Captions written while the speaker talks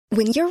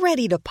When you're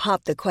ready to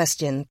pop the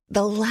question,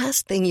 the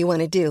last thing you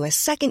want to do is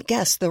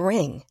second-guess the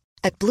ring.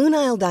 At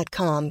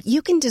BlueNile.com,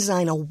 you can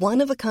design a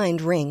one-of-a-kind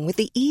ring with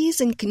the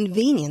ease and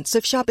convenience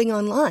of shopping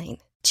online.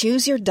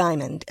 Choose your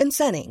diamond and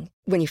setting.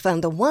 When you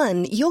find the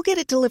one, you'll get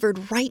it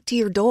delivered right to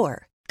your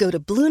door. Go to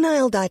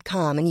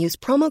BlueNile.com and use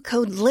promo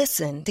code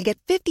LISTEN to get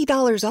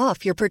 $50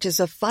 off your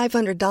purchase of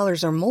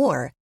 $500 or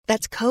more.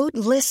 That's code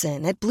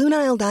LISTEN at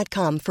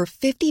BlueNile.com for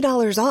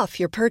 $50 off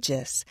your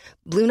purchase.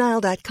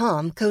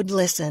 BlueNile.com, code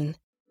LISTEN.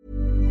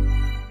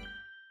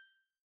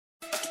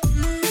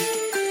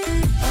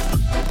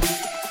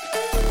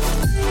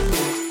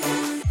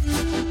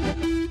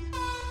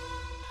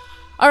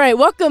 All right,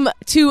 welcome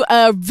to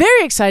a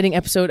very exciting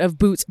episode of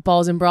Boots,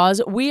 Balls, and Bras.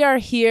 We are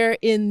here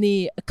in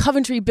the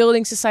Coventry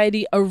Building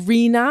Society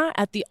arena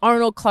at the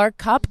Arnold Clark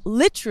Cup,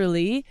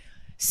 literally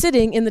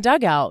sitting in the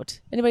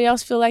dugout. Anybody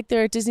else feel like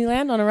they're at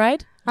Disneyland on a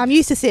ride? I'm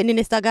used to sitting in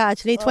this dugout,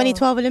 actually.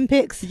 2012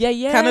 Olympics.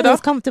 Yeah. Canada. Feels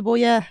comfortable,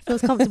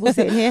 Feels comfortable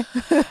sitting here.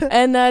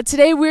 And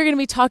today we're going to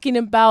be talking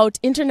about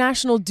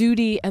international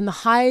duty and the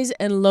highs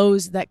and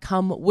lows that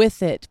come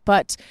with it.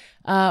 But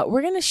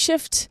we're going to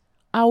shift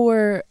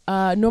our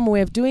normal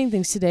way of doing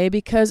things today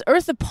because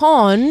Eartha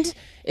Pond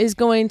is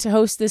going to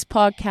host this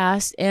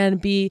podcast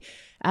and be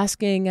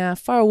asking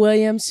Farrah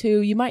Williams, who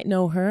you might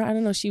know her. I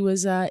don't know. She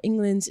was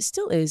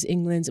still is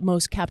England's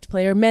most capped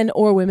player, men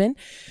or women.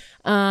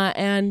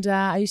 And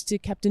I used to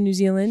captain New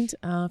Zealand,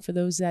 for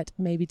those that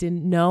maybe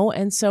didn't know.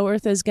 And so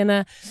Eartha is going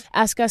to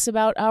ask us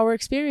about our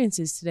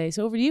experiences today.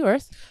 So over to you,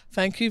 Earth.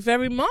 Thank you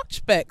very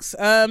much, Bex.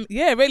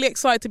 Really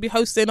excited to be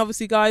hosting.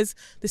 Obviously, guys,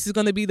 this is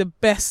going to be the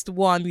best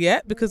one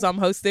yet because I'm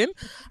hosting.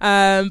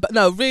 But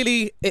no,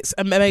 really, it's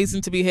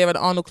amazing to be here at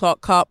the Arnold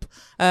Clark Cup.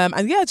 I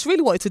just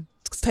really wanted to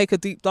take a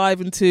deep dive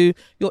into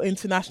your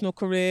international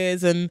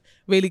careers and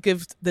really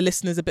give the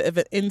listeners a bit of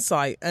an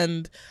insight.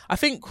 And I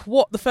think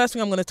the first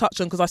thing I'm going to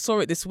touch on, because I saw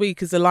it this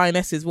week, is the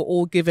Lionesses were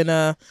all given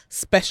a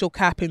special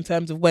cap in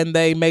terms of when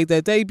they made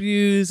their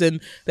debuts,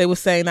 and they were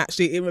saying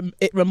actually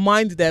it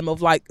reminded them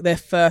of like their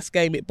first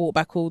game. It brought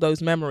back all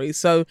those memories.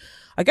 So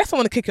I guess I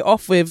want to kick it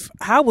off with,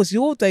 how was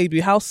your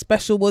debut? How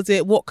special was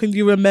it? What can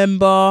you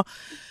remember?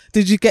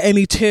 Did you get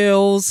any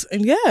chills?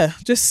 And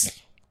just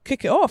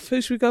kick it off.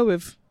 Who should we go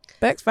with?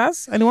 Bex,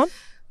 Vaz, anyone?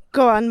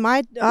 Go on,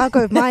 I'll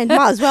go with mine.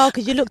 Might as well,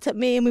 because you looked at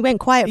me and we went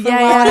quiet for a while.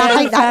 Yeah, I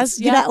hate that,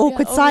 that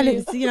awkward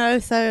silence,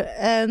 you.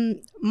 So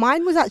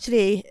mine was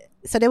actually,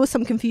 so there was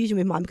some confusion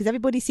with mine because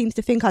everybody seems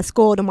to think I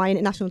scored on my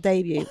international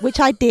debut, which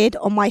I did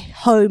on my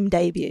home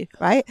debut,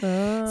 right?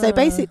 So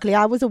basically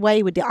I was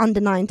away with the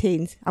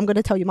under-19s. I'm going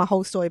to tell you my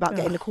whole story about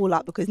getting the call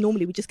up, because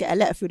normally we just get a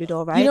letter through the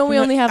door, right? You know, we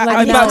only have like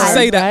I'm about to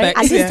say that, Bex.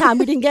 At this time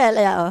we didn't get a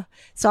letter.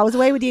 So I was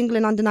away with the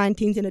England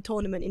under-19s in a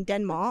tournament in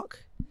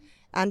Denmark.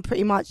 And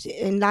pretty much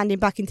in landing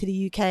back into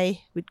the UK,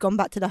 we'd gone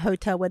back to the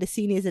hotel where the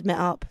seniors had met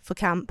up for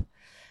camp.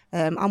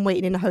 I'm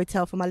waiting in the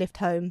hotel for my lift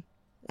home,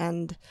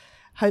 and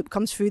Hope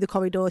comes through the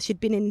corridor. She'd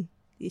been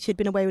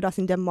away with us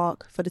in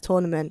Denmark for the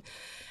tournament,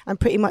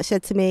 and pretty much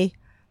said to me,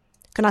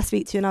 "Can I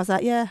speak to you?" And I was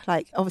like, "Yeah."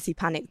 Like, obviously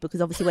panicked,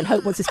 because obviously when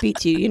Hope wants to speak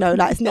to you,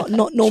 like it's not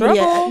normally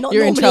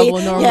in trouble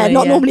normally,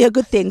 not normally a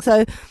good thing.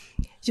 So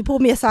she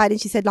pulled me aside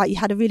and she said, like, "You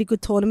had a really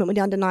good tournament with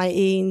the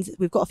under-19s.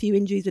 We've got a few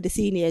injuries with the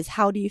seniors.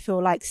 How do you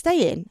feel like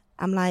staying?"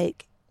 I'm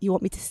like, "You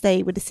want me to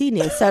stay with the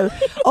seniors?" So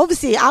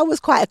obviously I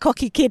was quite a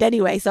cocky kid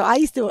anyway. So I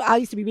used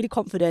to be really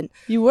confident.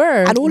 You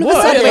were. And all of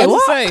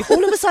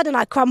a sudden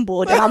I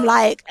crumbled, and I'm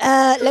like,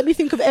 let me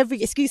think of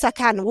every excuse I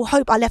can. Well,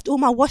 Hope, I left all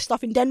my wash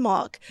stuff in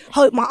Denmark.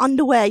 Hope, my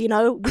underwear, we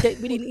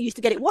didn't used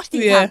to get it washed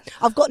in time.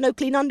 I've got no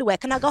clean underwear.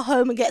 Can I go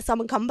home and get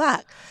some and come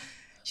back?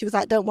 She was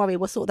like, "Don't worry,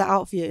 we'll sort that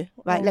out for you."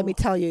 Right, let me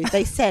tell you,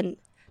 they sent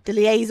the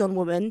liaison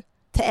woman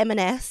to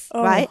M&S,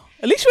 right?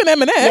 At least you're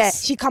in M&S. Yeah,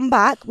 she come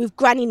back with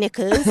granny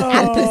knickers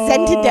and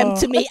presented them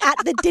to me at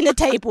the dinner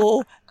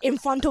table in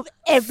front of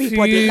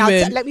everybody. Now,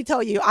 let me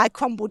tell you, I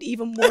crumbled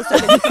even more so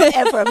than you could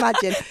ever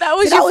imagine. That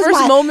was your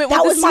first moment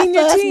with the senior team.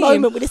 That was my first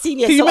moment with the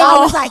senior. So I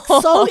was like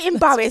so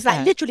embarrassed,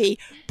 like literally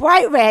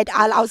bright red.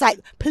 I was like,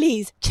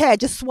 "Please, chair,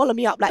 just swallow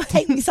me up. Like,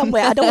 take me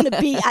somewhere. I don't want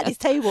to be at this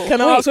table."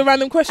 Can I ask a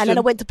random question? And then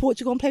I went to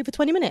Portugal and played for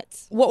 20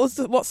 minutes.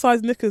 What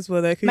size knickers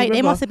were there? Mate,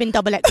 they must have been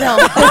double XL.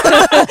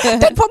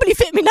 They probably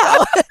fit me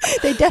now.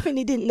 They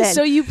definitely didn't then.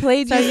 So you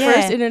played your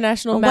first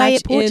international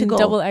match in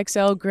double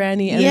XL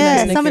granny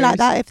and something like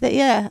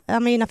that. I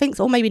mean, I think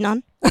so, or maybe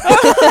none. What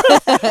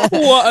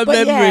a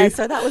memory. Yeah,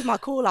 so that was my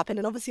call up, and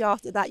then obviously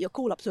after that your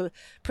call ups were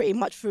pretty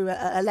much through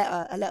a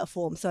letter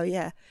form. So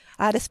yeah,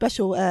 I had a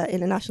special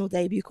international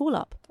debut call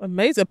up.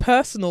 Amazing,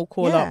 personal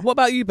call up. What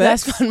about you,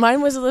 Beth? That's fun.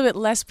 Mine was a little bit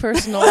less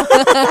personal.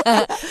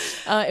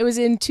 It was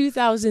in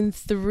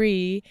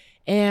 2003,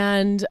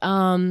 and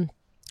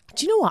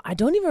do you know what? I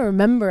don't even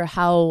remember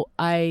how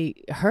I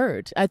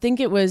heard. I think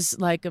it was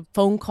like a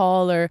phone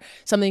call or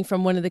something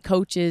from one of the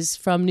coaches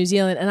from New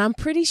Zealand. And I'm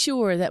pretty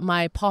sure that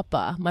my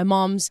papa, my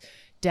mom's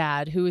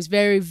dad, who was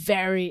very,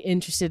 very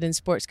interested in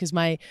sports, because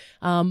my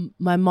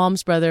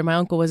mom's brother, my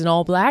uncle, was an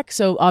All Black,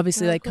 so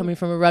obviously like coming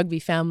from a rugby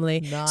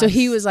family. Nice. So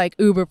he was like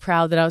uber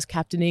proud that I was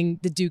captaining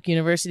the Duke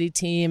University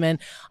team, and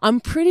I'm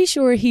pretty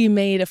sure he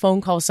made a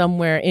phone call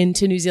somewhere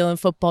into New Zealand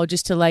football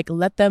just to like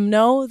let them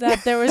know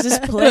that there was this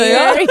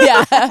player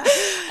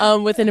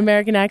with an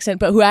American accent,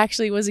 but who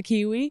actually was a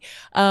Kiwi.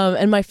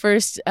 And my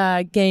first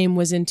game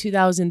was in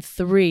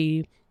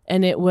 2003.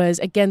 And it was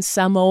against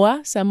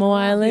Samoa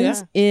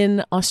Islands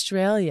in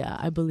Australia,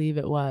 I believe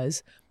it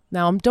was.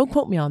 Now, don't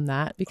quote me on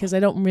that because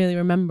I don't really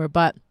remember,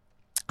 but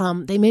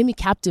they made me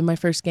captain my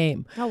first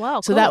game. Oh,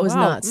 wow. So cool. that was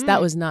Wow. nuts. That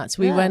was nuts.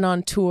 We went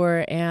on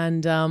tour,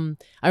 and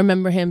I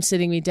remember him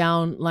sitting me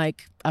down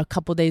like a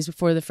couple days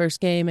before the first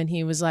game, and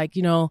he was like,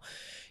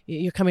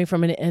 you're coming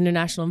from an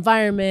international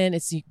environment.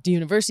 It's the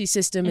university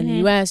system in the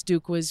U.S.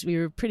 Duke we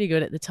were pretty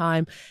good at the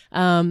time.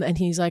 And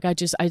he's like, I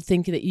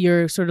think that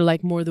you're sort of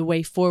like more the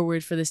way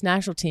forward for this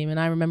national team. And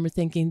I remember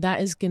thinking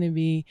that is going to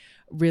be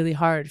really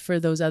hard for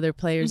those other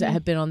players that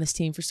have been on this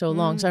team for so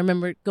long. So I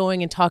remember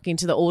going and talking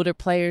to the older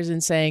players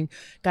and saying,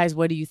 guys,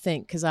 what do you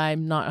think? Because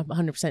I'm not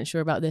 100%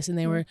 sure about this. And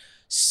they were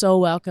so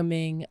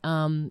welcoming,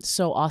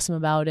 so awesome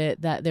about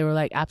it, that they were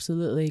like,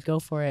 absolutely, go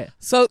for it.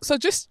 So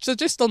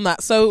just on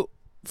that, so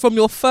from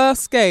your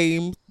first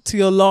game to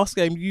your last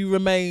game, you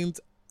remained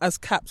as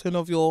captain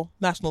of your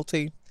national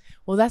team.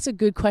 Well, that's a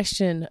good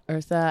question,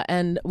 Eartha,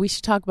 and we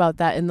should talk about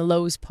that in the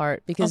lows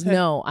part, because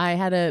no, I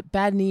had a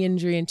bad knee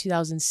injury in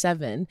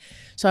 2007,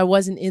 so I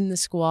wasn't in the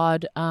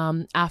squad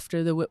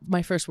after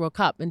my first World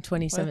Cup in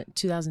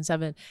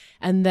 2007,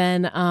 and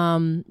then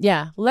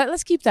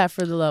let's keep that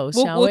for the lows,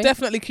 shall we? We'll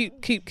definitely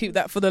keep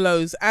that for the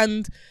lows.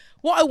 And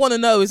what I want to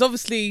know is,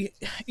 obviously,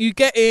 you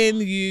get in,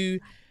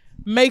 you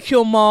make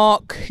your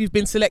mark, you've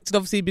been selected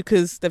obviously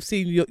because they've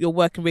seen you're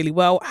working really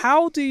well.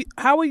 How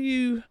are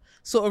you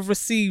sort of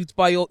received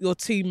by your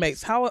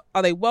teammates? How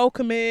are they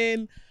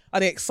welcoming? Are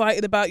they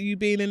excited about you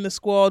being in the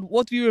squad?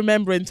 What do you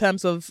remember in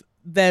terms of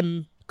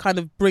them kind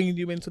of bringing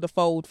you into the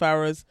fold,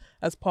 Farah,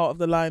 as part of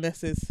the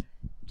Lionesses?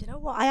 Do you know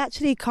what? I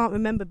actually can't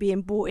remember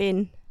being brought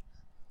in.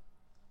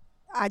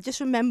 I just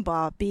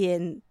remember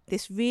being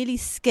this really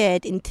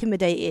scared,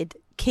 intimidated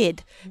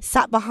kid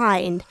sat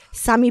behind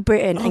Sammy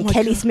Britton and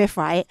Kelly Smith,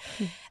 right?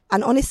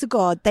 And honest to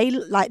God, they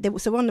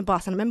were on the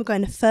bus, and I remember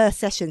going to first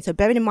session. So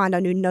bearing in mind, I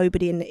knew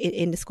nobody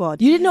in the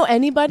squad. You didn't know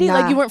anybody? Nah.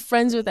 Like you weren't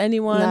friends with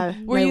anyone? No.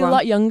 Were you a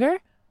lot younger?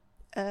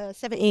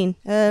 17.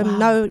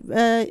 Wow.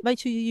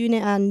 Rachel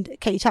Unit and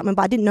Katie Chapman,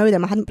 but I didn't know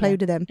them. I hadn't played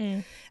with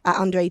them at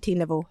under 18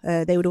 level.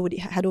 They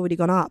had already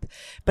gone up.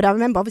 But I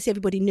remember, obviously,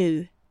 everybody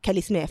knew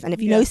Kelly Smith, and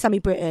if you know Sammy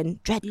Britton,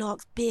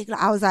 dreadlocks, big.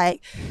 Like, I was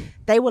like,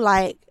 they were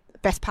like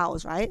best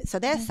pals, right? So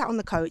they're sat on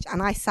the coach,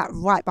 and I sat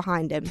right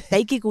behind them.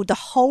 They giggled the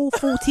whole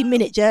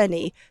 40-minute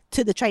journey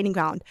to the training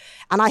ground,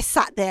 and I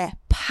sat there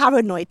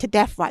paranoid to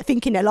death, right,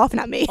 thinking they're laughing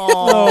at me.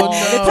 Oh,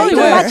 no. So you can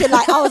imagine,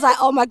 like, I was like,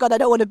 oh my God, I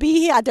don't want to be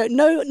here. I don't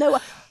know. No,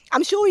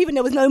 I'm sure even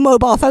there was no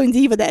mobile phones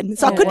either then,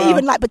 so I couldn't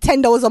even like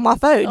pretend I was on my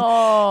phone.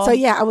 So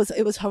yeah,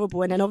 it was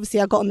horrible. And then obviously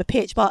I got on the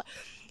pitch, but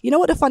you know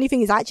what the funny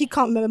thing is, I actually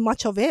can't remember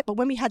much of it, but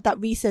when we had that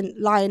recent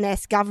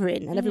Lioness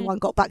gathering and everyone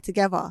got back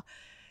together,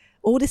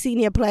 all the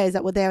senior players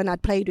that were there and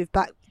I'd played with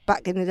back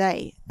in the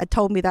day had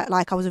told me that,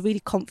 like, I was a really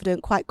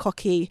confident, quite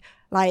cocky,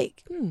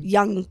 like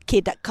young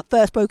kid that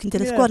first broke into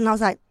the squad. And I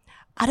was like,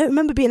 I don't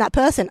remember being that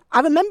person.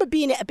 I remember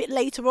being it a bit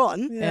later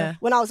on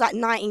when I was like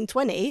 19,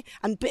 20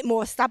 and a bit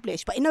more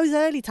established. But in those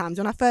early times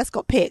when I first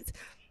got picked,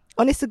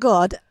 honest to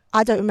God,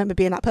 I don't remember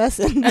being that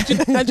person. And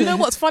do you know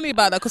what's funny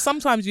about that? Because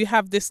sometimes you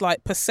have this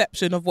like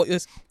perception of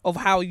of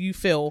how you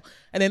feel,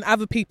 and then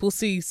other people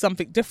see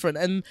something different.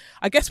 And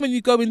I guess when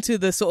you go into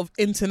the sort of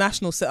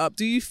international setup,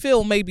 do you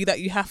feel maybe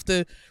that you have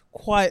to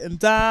quieten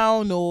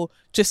down or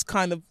just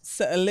kind of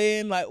settle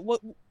in? Like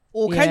what?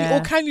 Or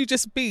can you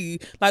just be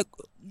like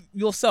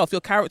yourself,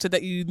 your character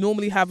that you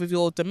normally have with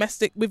your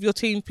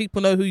team?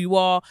 People know who you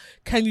are.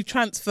 Can you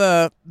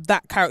transfer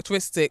that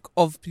characteristic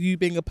of you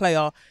being a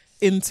player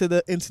into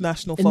the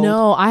international fold?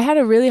 No, I had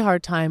a really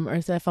hard time,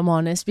 Eartha, if I'm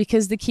honest,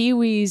 because the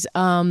Kiwis,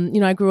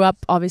 I grew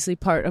up, obviously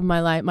part of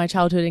my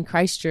childhood in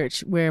Christchurch,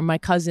 where my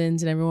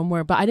cousins and everyone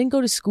were, but I didn't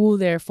go to school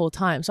there full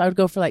time. So I would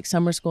go for like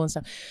summer school and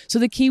stuff. So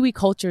the Kiwi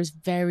culture is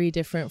very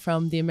different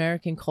from the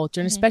American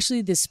culture, and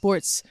especially the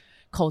sports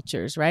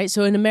cultures, right?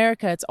 So in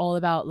America, it's all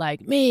about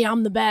like, me,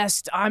 I'm the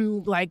best.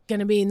 I'm like going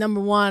to be number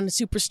one,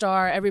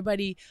 superstar.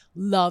 Everybody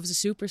loves a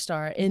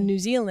superstar. In New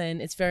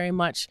Zealand, it's very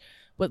much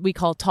what we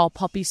call tall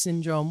poppy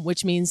syndrome,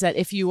 which means that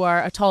if you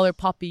are a taller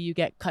poppy, you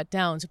get cut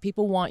down. So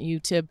people want you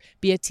to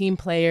be a team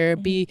player,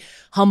 be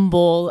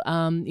humble,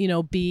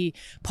 be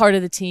part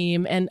of the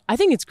team. And I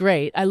think it's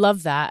great. I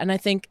love that. And I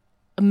think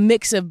a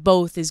mix of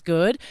both is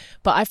good.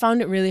 But I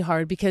found it really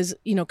hard because,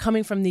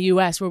 coming from the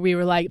US where we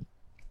were like,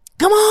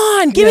 come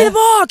on, give me the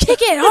ball, kick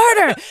it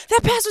harder.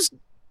 That pass was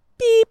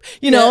beep,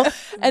 you know.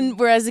 And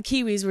whereas the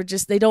Kiwis were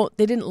just, they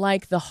didn't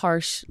like the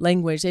harsh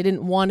language. They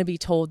didn't want to be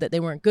told that they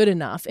weren't good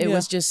enough. It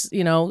was just,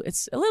 you know,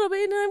 it's a little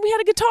bit, we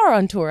had a guitar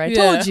on tour. I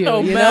told you,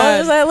 you know, it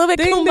was like a little bit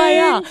Ding,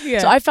 kumbaya. ding. Yeah.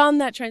 So I found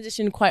that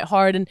transition quite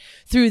hard. And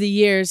through the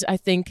years, I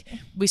think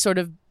we sort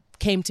of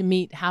came to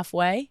meet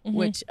halfway,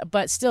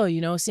 but still,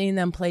 you know, seeing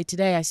them play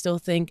today, I still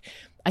think,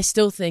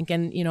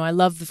 and, you know, I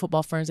love the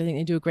Football Ferns. I think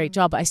they do a great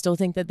job, but I still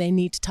think that they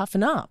need to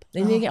toughen up.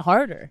 They need to get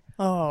harder.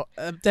 Oh,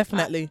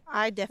 definitely.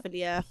 I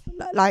definitely,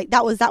 like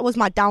that was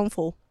my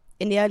downfall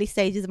in the early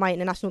stages of my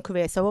international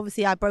career. So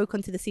obviously I broke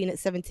onto the scene at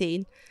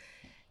 17,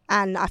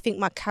 and I think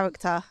my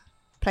character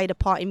played a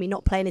part in me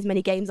not playing as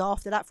many games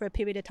after that for a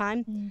period of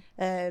time.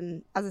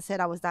 As I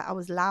said, I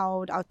was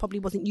loud. I probably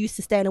wasn't used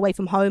to staying away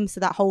from home, so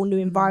that whole new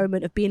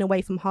environment of being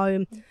away from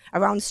home,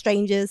 around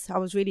strangers. I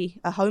was really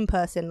a home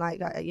person.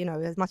 Like, you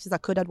know, as much as I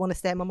could, I'd want to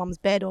stay in my mum's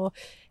bed or,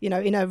 you know,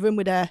 in a room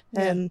with her,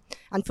 and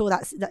feel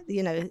that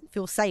you know,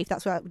 feel safe.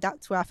 That's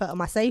where I felt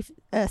my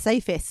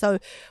safest. So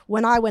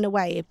when I went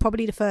away,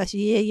 probably the first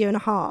year and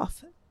a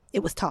half,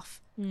 it was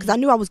tough because I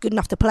knew I was good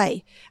enough to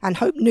play, and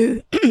Hope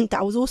knew that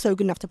I was also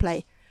good enough to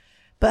play.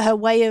 But her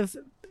way of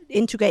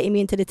integrating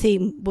me into the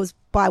team was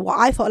by what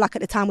I felt like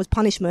at the time was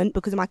punishment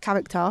because of my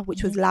character,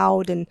 which was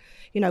loud and,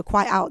 you know,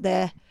 quite out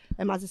there.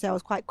 And as I say, I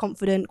was quite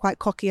confident, quite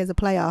cocky as a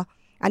player.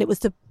 And it was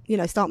to, you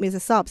know, start me as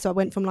a sub. So I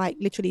went from like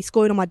literally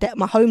scoring on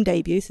my home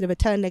debut, so the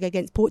return leg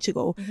against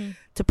Portugal,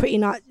 to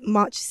pretty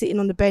much sitting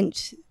on the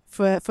bench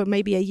for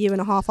maybe a year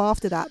and a half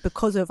after that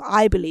because of,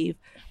 I believe,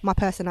 my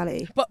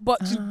personality. But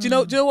do you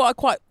know what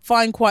I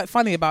find quite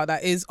funny about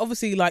that is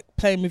obviously like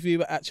playing with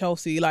you at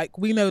Chelsea, like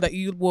we know that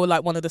you were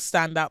like one of the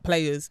standout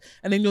players,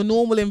 and in your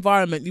normal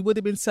environment you would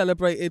have been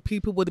celebrated.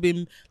 People would have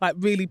been like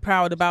really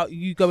proud about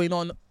you going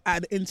on at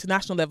an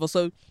international level.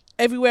 So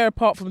everywhere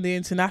apart from the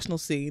international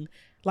scene,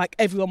 like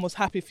everyone was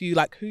happy for you,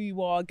 like who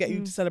you are, getting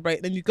you to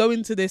celebrate. Then you go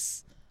into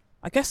this,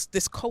 I guess,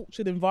 this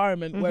cultured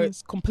environment where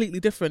it's completely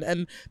different.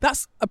 And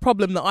that's a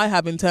problem that I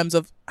have in terms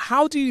of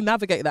how do you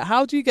navigate that?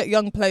 How do you get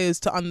young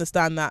players to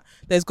understand that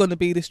there's going to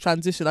be this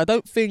transition? I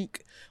don't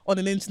think on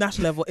an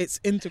international level it's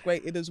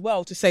integrated as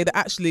well to say that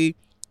actually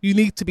you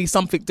need to be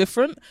something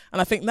different.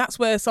 And I think that's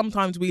where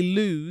sometimes we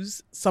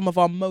lose some of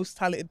our most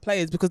talented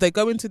players because they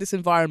go into this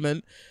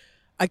environment,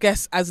 I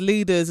guess, as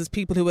leaders, as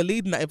people who are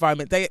leading that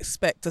environment, they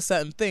expect a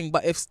certain thing.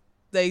 But if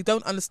they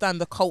don't understand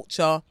the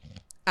culture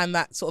and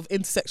that sort of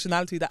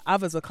intersectionality that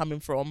others are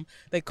coming from,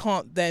 they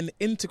can't then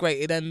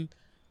integrate it, and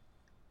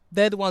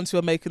they're the ones who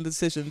are making the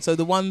decision. So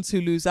the ones who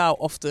lose out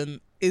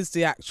often is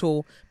the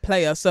actual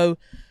player. So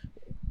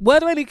were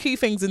there any key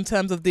things in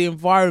terms of the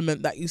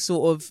environment that you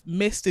sort of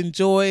missed,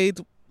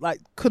 enjoyed,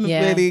 like couldn't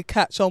really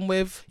catch on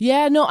with?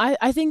 Yeah, no,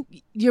 I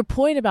think your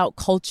point about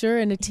culture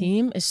in a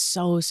team is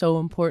so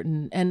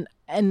important.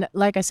 And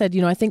like I said,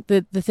 you know, I think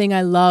the thing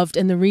I loved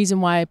and the reason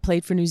why I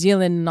played for New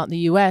Zealand and not the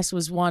US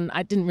was, one,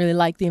 I didn't really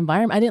like the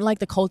environment. I didn't like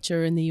the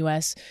culture in the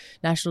US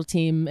national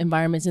team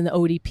environments, in the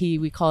ODP,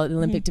 we call it the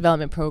Olympic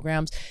Development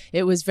Programs.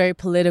 It was very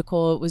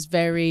political. It was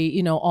very,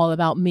 you know, all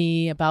about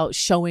me, about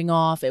showing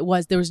off. There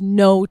was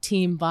no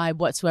team vibe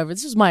whatsoever.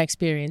 This was my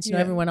experience. You know,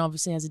 everyone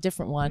obviously has a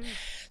different one.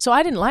 So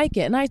I didn't like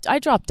it. And I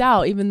dropped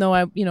out, even though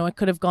I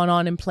could have gone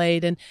on and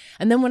played. And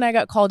then when I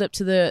got called up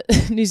to the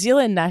New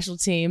Zealand national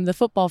team, the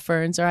Football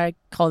Ferns, or I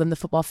call them the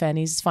Football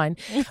Fannies, it's fine.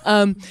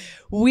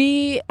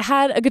 We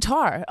had a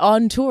guitar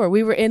on tour.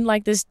 We were in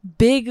like this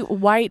big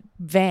white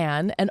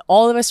van, and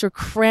all of us were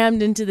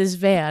crammed into this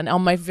van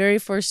on my very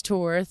first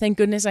tour. Thank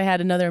goodness I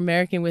had another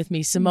American with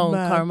me, Simone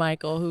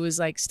Carmichael, who is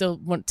like still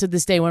to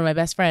this day one of my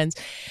best friends.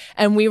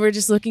 And we were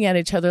just looking at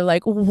each other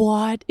like,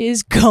 what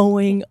is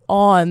going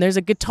on? There's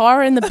a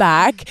guitar in the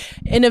back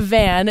in a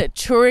van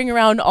touring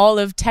around all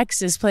of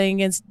Texas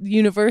playing against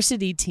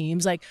university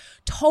teams, like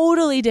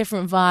totally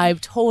different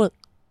vibe,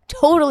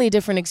 totally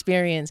different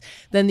experience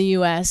than the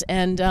US.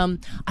 And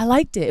I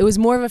liked it. It was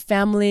more of a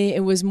family.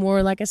 It was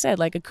more, like I said,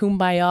 like a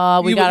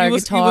kumbaya. We got our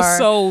guitar. You were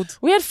sold.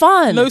 We had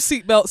fun. No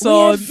seatbelts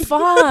on. We had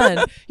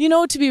fun. You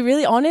know, to be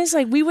really honest,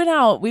 like we went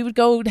out, we would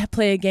go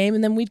play a game,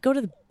 and then we'd go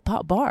to the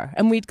bar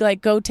and we'd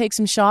like go take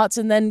some shots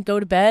and then go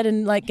to bed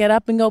and like get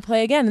up and go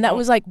play again. And that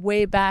was like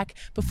way back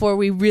before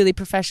we really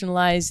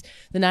professionalized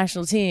the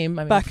national team.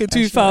 I mean, back in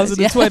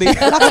 2020.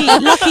 Lucky you.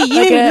 Like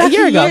a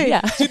year ago. Yeah.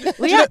 I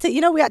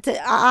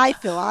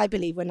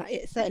believe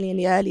certainly in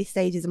the early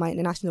stages of my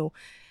international,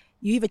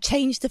 you either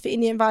changed to fit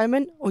in the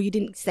environment or you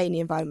didn't stay in the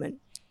environment.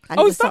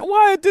 And is that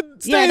why I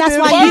didn't stay in the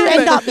environment? Yeah, that's why you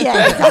end up,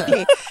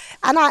 exactly.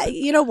 And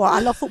you know what, I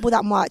love football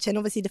that much, and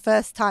obviously the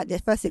first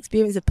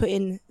experience of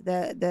putting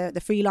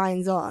the free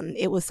lines on,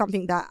 it was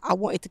something that I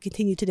wanted to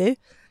continue to do.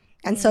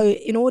 And so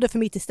in order for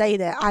me to stay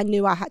there, I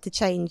knew I had to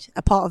change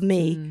a part of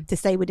me to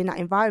stay within that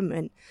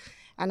environment.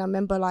 And I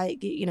remember like,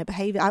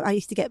 behavior. I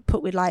used to get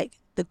put with like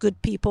the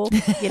good people,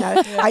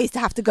 I used to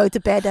have to go to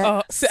bed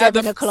at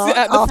 7 o'clock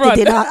after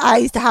dinner. I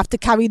used to have to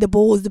carry the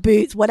balls, the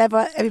boots,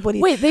 whatever everybody.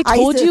 Wait, they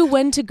told you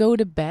when to go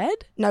to bed?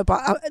 No,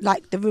 but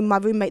like my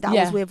roommate that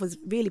I was with was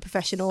really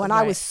professional, and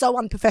I was so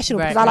unprofessional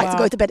because I like to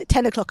go to bed at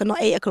 10 o'clock and not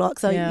 8 o'clock.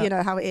 So you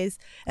know how it is.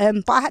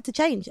 But I had to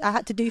change. I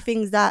had to do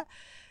things that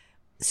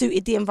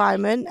suited the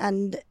environment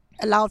and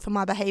allowed for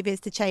my behaviours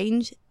to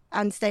change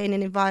and stay in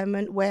an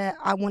environment where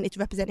I wanted to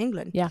represent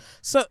England. Yeah.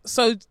 So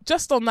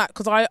just on that,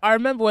 because I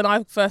remember when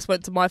I first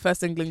went to my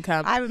first England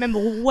camp. I remember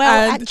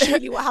well and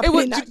truly what happened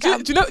in that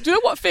camp. Do you know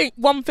what thing?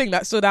 One thing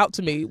that stood out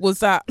to me was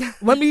that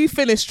when we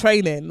finished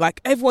training, like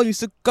everyone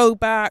used to go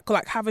back,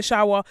 like have a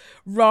shower,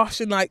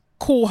 rush, and like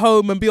call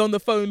home and be on the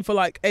phone for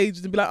like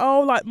ages and be like, oh,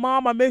 like,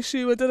 Mom, I miss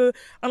you, and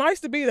I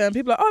used to be there and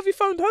people are like, oh, have you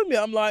phoned home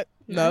yet? I'm like,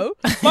 no.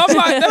 But I'm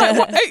like, they're like,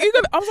 what?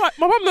 I was like,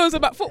 my mum knows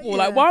about football.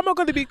 Like, why am I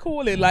going to be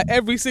calling like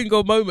every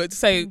single moment to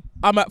say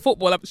I'm at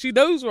football? Like, she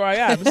knows where I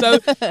am. So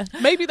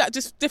maybe that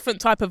just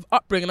different type of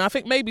upbringing. I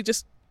think maybe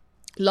just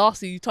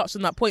lastly, you touched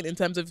on that point in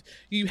terms of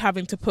you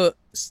having to put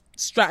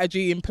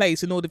strategy in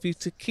place in order for you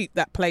to keep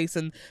that place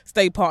and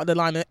stay part of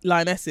the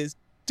Lionesses.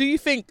 Do you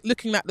think,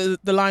 looking at the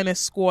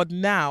Lioness squad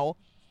now,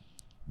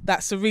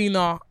 that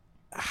Sarina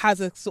has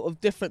a sort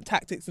of different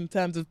tactics in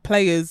terms of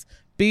players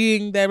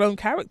being their own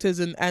characters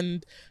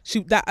and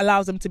that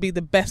allows them to be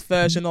the best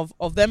version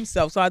of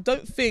themselves? So I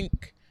don't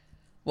think,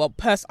 well,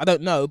 I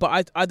don't know,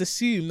 but I'd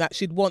assume that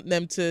she'd want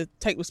them to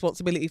take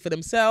responsibility for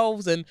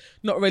themselves and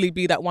not really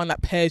be that one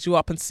that pairs you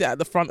up and sit at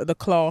the front of the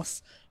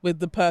class with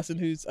the person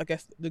who's, I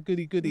guess, the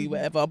goody,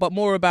 whatever, but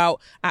more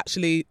about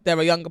actually there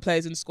are younger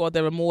players in the squad,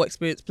 there are more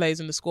experienced players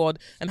in the squad,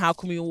 and how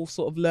can we all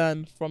sort of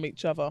learn from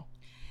each other?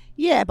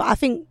 Yeah, but I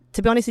think,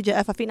 to be honest with you,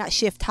 I think that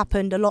shift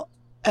happened a lot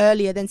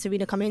earlier than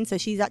Sarina come in. So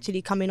she's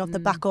actually coming off the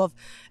back of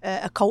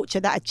a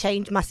culture that had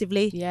changed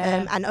massively,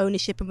 and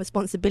ownership and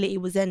responsibility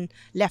was then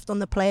left on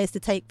the players to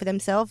take for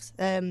themselves.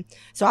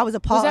 So I was a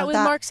part of that. Was that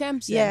with Mark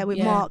Sampson? Yeah, with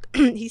Mark.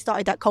 He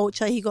started that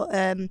culture. He got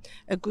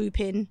a group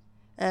in.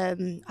 I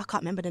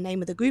can't remember the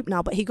name of the group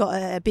now, but he got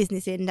a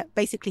business in that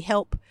basically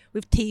help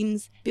with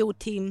teams, build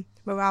team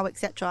morale,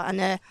 etc.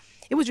 And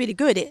it was really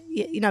good.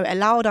 It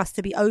allowed us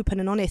to be open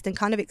and honest and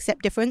kind of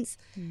accept difference.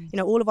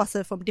 All of us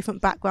are from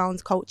different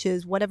backgrounds,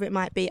 cultures, whatever it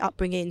might be,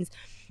 upbringings.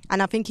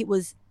 And I think it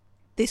was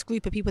this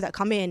group of people that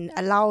come in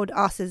allowed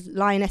us as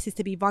Lionesses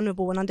to be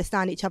vulnerable and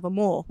understand each other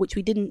more, which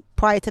we didn't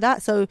prior to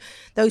that. So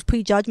those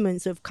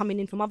prejudgments of coming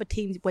in from other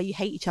teams where you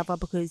hate each other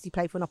because you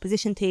play for an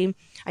opposition team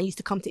and used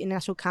to come to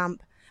international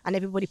camp and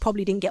everybody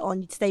probably didn't get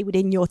on, you'd stay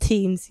within your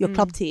teams, your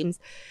club teams.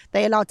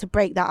 They allowed to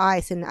break that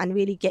ice and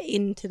really get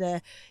into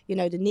the, the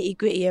nitty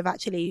gritty of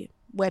actually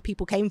where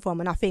people came from.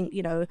 And I think,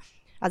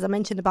 as I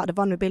mentioned about the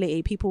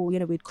vulnerability, people,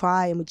 we'd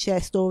cry and we'd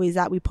share stories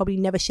that we probably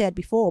never shared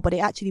before, but it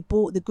actually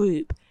brought the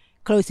group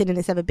closer than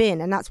it's ever been.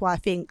 And that's why I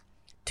think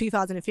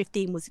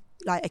 2015 was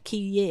like a key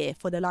year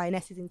for the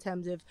Lionesses in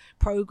terms of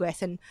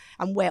progress and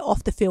where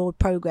off the field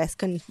progress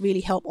can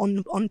really help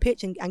on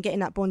pitch and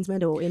getting that bronze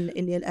medal in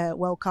the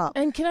World Cup.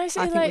 And can I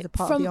say,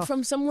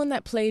 from someone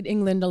that played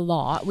England a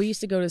lot, we used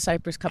to go to the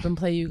Cyprus Cup and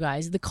play you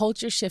guys, the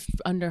culture shift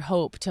under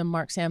Hope to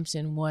Mark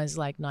Sampson was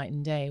like night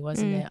and day,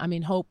 wasn't it? I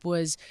mean, Hope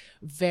was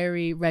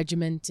very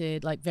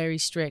regimented, like very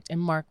strict,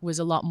 and Mark was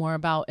a lot more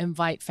about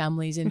invite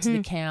families into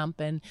the camp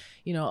and,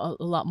 a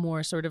lot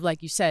more sort of,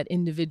 like you said,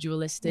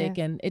 individualistic,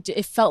 and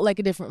it felt like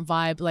a different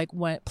vibe, like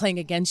when playing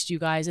against you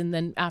guys. And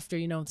then after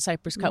the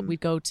Cyprus Cup, we'd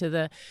go to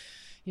the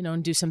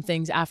and do some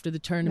things after the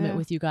tournament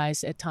with you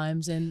guys at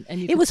times, and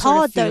it was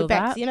hard though,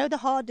 Bex.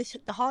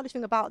 The hardest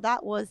thing about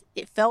that was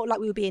it felt like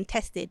we were being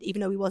tested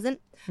even though we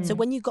wasn't. So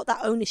when you got that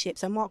ownership,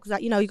 so Mark was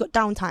like, you got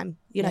downtime,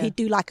 he'd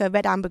do like a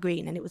red, amber,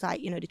 green, and it was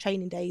like, the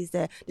training days,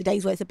 the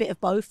days where it's a bit of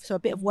both, so a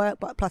bit of work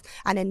but plus,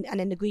 and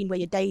then the green where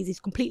your days is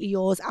completely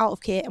yours, out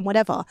of kit and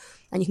whatever,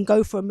 and you can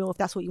go for a meal if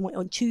that's what you want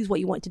or choose what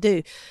you want to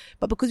do.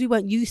 But because we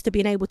weren't used to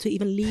being able to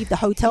even leave the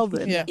hotel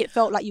room, it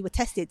felt like you were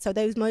tested. So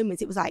those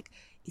moments, it was like,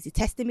 is it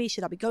testing me?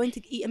 Should I be going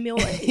to eat a meal?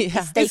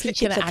 Steak and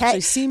chips, okay?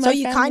 So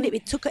you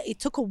it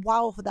took a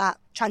while for that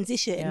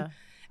transition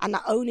and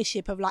that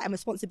ownership of like a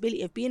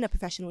responsibility of being a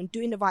professional and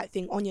doing the right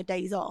thing on your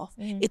days off.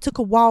 It took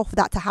a while for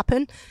that to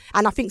happen.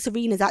 And I think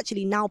Sarina's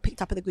actually now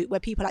picked up in the group where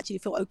people actually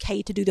feel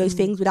okay to do those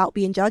things without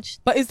being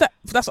judged. But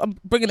that's what I'm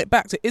bringing it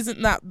back to.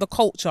 Isn't that the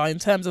culture in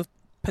terms of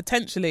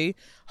potentially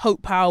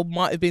Hope Powell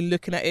might have been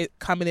looking at it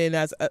coming in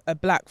as a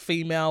black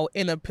female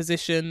in a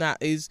position that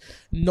is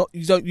not,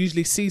 you don't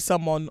usually see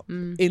someone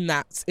in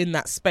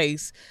that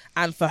space,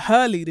 and for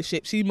her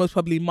leadership she most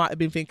probably might have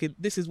been thinking,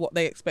 this is what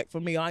they expect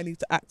from me, I need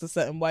to act a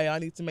certain way, I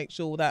need to make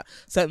sure that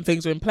certain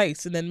things are in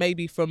place. And then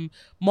maybe from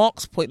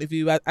Mark's point of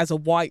view as a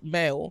white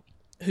male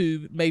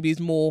who maybe is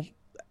more,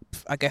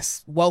 I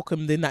guess,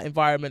 welcomed in that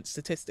environment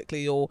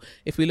statistically, or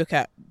if we look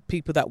at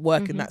people that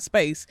work in that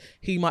space,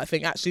 he might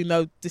think, actually,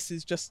 no, this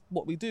is just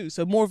what we do.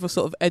 So more of a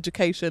sort of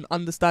education,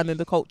 understanding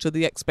the culture,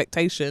 the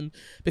expectation,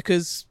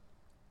 because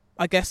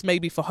I guess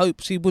maybe for Hope,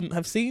 she wouldn't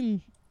have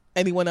seen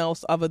anyone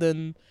else other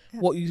than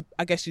what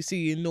I guess you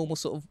see in normal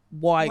sort of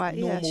white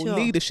normal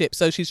leadership.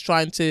 So she's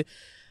trying to,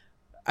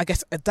 I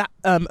guess,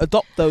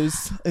 adopt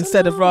those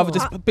instead of rather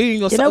just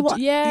being yourself. You know what?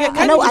 Yeah,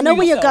 I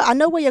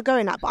know where you're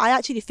going at, but I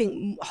actually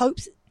think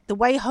the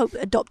way Hope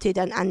adopted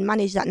and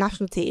managed that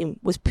national team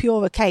was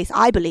pure a case.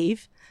 I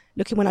believe,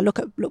 when I look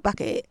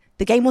back at it,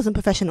 the game wasn't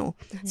professional.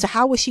 So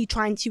how was she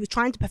trying? She was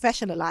trying to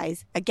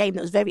professionalize a game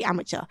that was very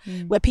amateur,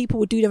 where people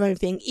would do their own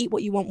thing, eat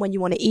what you want when you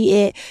want to eat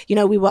it. You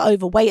know, we were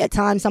overweight at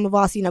times. Some of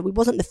us, we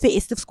wasn't the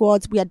fittest of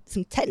squads. We had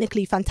some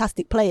technically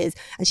fantastic players,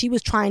 and she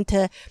was trying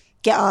to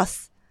get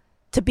us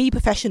to be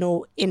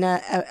professional in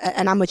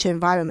an amateur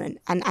environment.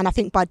 And I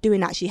think by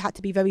doing that, she had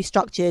to be very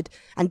structured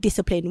and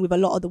disciplined with a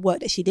lot of the work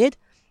that she did.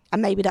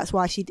 And maybe that's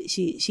why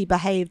she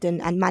behaved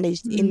and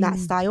managed in that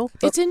style.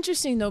 It's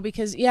interesting though,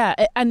 because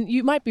and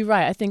you might be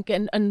right. I think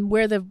and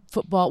where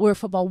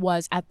football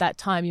was at that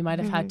time, you might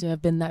have had to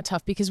have been that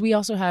tough, because we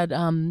also had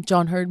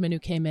John Herdman, who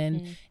came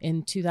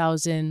in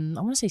 2000,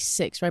 I want to say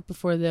 6, right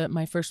before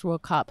my first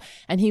World Cup,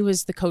 and he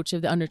was the coach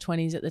of the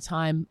under-20s at the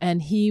time,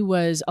 and he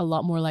was a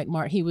lot more like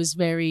Mark. He was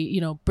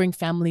very, bring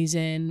families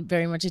in,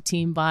 very much a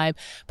team vibe,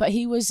 but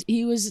he was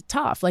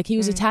tough. Like he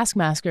was a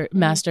taskmaster.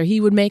 He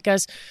would make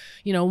us,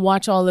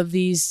 watch all of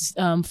these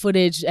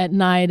footage at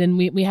night, and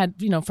we had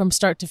from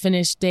start to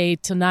finish, day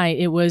to night,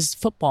 it was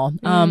football.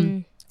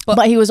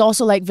 But he was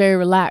also like very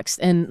relaxed,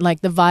 and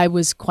like the vibe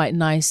was quite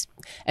nice,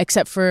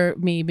 except for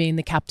me being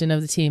the captain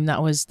of the team.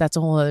 That's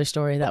a whole other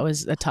story. That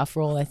was a tough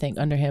role, I think,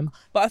 under him.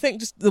 But I think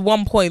just the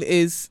one point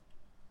is,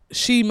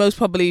 she most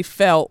probably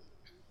felt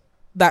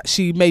that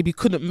she maybe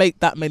couldn't make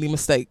that many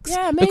mistakes.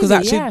 Yeah, maybe, because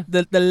actually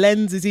the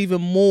lens is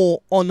even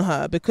more on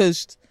her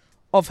because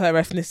of her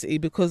ethnicity,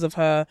 because of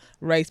her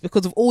race,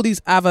 because of all these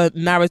other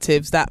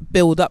narratives that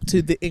build up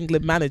to the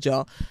England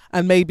manager.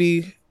 And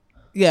maybe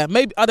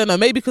I don't know,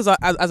 maybe because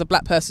as a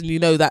black person,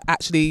 that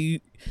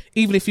actually,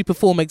 even if you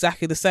perform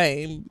exactly the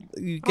same,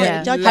 you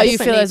get how you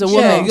feel as a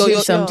woman.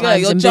 You're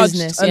judged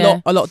business,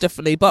 a lot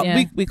differently. But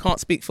we can't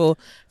speak for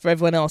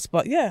everyone else.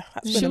 But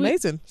that's been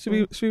amazing.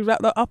 Should we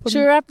wrap that up? Should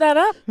we wrap that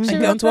up? And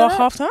get on to our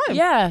half time?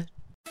 Yeah.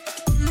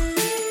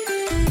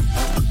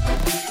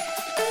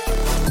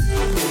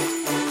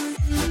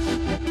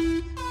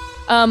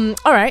 All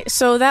right,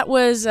 so that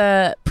was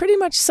pretty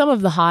much some of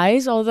the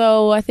highs,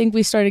 although I think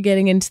we started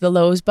getting into the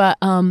lows. But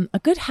a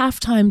good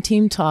halftime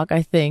team talk,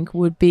 I think,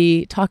 would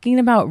be talking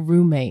about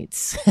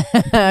roommates,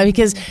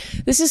 because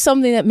this is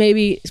something that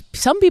maybe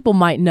some people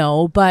might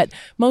know, but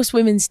most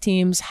women's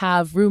teams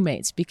have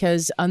roommates,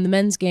 because on the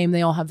men's game,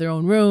 they all have their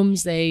own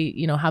rooms. They,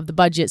 have the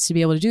budgets to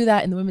be able to do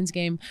that. In the women's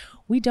game,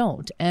 we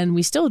don't, and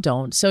we still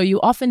don't. So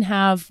you often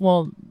have,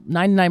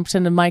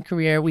 99% of my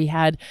career, we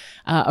had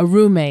a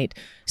roommate.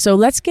 So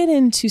let's get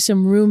into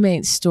some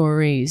roommate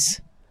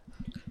stories.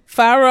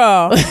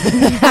 Farah.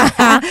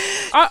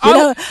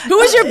 Who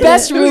was your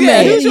best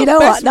roommate? You know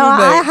what? No,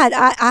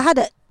 I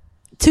had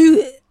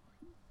two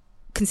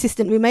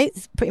consistent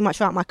roommates pretty much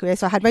throughout my career.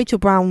 So I had Rachel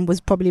Brown, was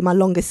probably my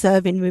longest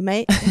serving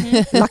roommate.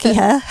 Lucky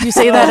her. You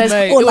say that as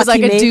it was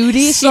like a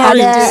duty?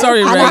 Sorry,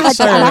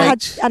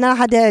 Rach. And I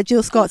had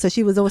Jill Scott, so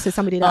she was also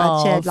somebody that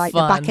I shared like the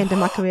back end of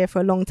my career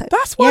for a long time.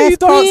 That's why you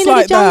dance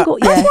like that. That's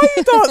why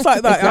you dance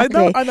like that.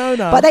 Exactly. I know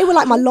now. But they were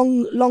like my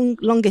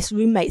longest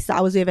roommates that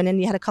I was with, and then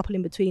you had a couple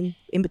in between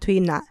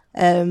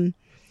that.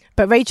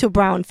 But Rachel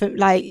Brown, for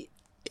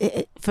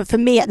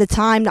me at the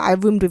time that I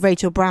roomed with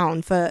Rachel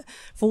Brown, for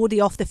all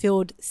the off the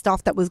field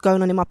stuff that was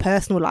going on in my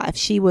personal life,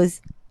 she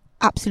was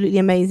absolutely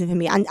amazing for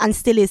me, and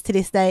still is to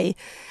this day.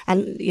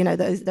 And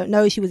those that don't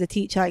know, she was a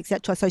teacher,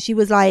 etc. So she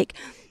was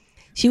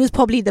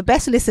probably the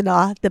best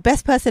listener, the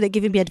best person at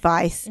giving me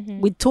advice.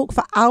 We'd talk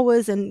for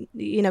hours and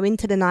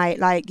into the night,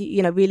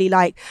 really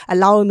like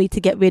allowing me to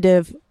get rid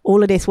of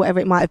all of this, whatever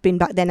it might have been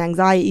back then,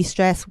 anxiety,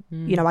 stress.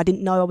 I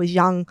didn't know, I was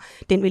young,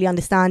 didn't really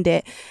understand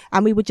it,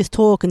 and we would just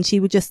talk, and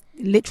she would just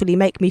literally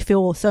make me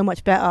feel so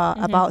much better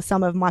about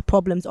some of my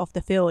problems off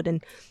the field.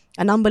 And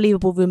an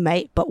unbelievable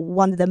roommate, but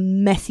one of the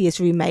messiest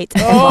roommates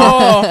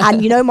ever.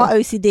 And my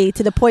OCD,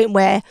 to the point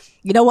where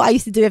what I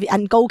used to do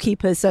and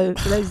goalkeepers, so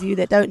for those of you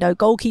that don't know,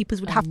 goalkeepers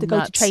would have to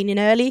go to training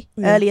earlier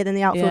than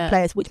the outfield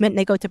players, which meant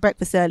they go to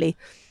breakfast early.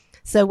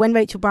 So when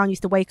Rachel Brown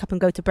used to wake up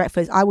and go to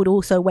breakfast, I would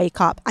also wake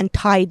up and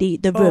tidy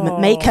the room,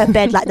 make her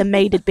bed like the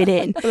maid had been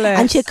in.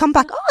 And she'd come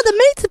back, the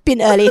maids have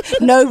been early.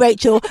 No,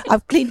 Rachel,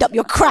 I've cleaned up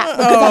your crap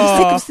because I'm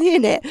sick of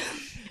seeing it.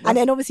 And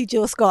then obviously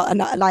Jill Scott,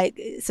 and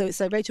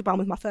so Rachel Brown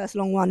was my first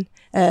long one,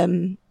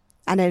 and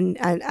then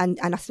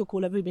I still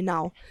call her Ruby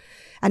now,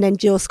 and then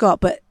Jill Scott.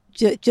 But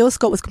Jill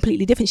Scott was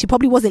completely different. She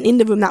probably wasn't in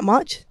the room that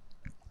much,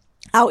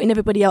 out in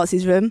everybody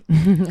else's room,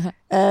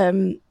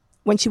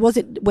 when she was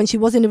in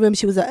the room,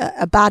 she was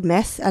a bad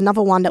mess.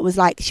 Another one that was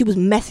like, she was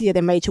messier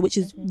than Rachel, which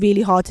is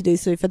really hard to do.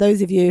 So for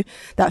those of you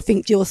that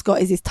think Jill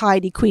Scott is this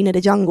tidy queen of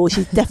the jungle,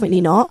 she's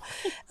definitely not.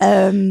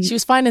 She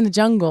was fine in the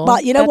jungle.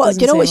 But you know what?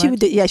 Do you know what she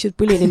would do? Yeah, she was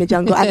brilliant in the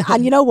jungle.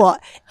 And you know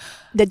what?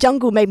 The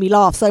jungle made me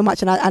laugh so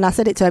much. And I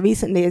said it to her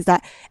recently, is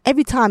that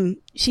every time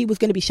she was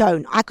going to be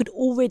shown, I could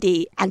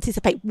already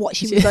anticipate what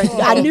she was going to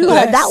do. I knew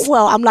her that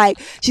well. I'm like,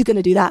 she's going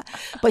to do that.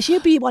 But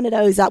she'd be one of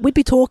those that we'd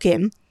be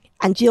talking,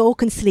 and Jill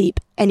can sleep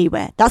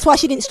anywhere. That's why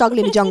she didn't struggle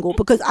in the jungle,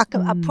 because I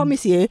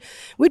promise you,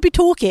 we'd be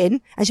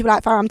talking and she'd be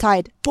like, Farah, I'm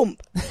tired. Boom.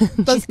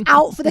 She's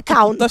out for the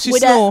count. Does she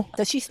snore?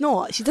 Does she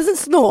snore? She doesn't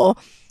snore,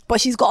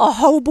 but she's got a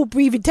horrible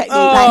breathing technique.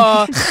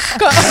 Oh.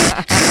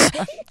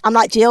 I'm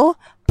like, Jill,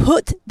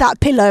 put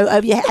that pillow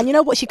over your head. And you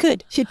know what she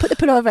could? She'd put the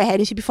pillow over her head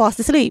and she'd be fast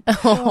asleep.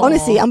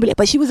 Honestly, unbelievable.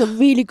 But she was a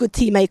really good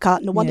tea maker.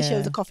 No wonder she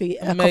was a coffee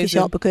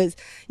shop, because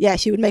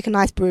she would make a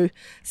nice brew.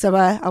 So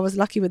I was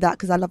lucky with that,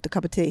 because I loved a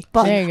cup of tea.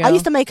 But I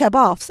used to make her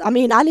baths. I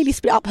mean, I nearly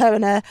split up her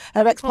and her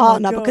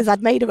ex-partner because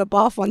I'd made her a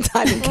bath one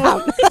time in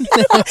camp.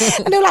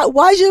 And they were like,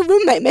 why is your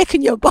roommate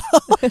making you a bath?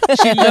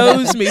 She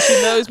knows me.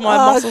 She knows my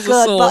muscles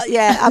are sore. But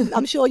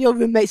I'm sure your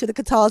roommates with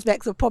the Qatar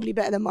specs are probably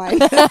better than mine.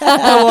 Go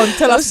on,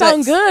 tell us. Those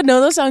sound good.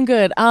 No, those sound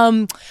good.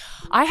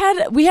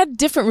 We had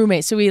different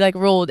roommates, so we like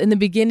rolled. In the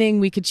beginning,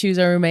 we could choose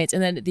our roommates,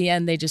 and then at the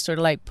end, they just sort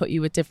of like put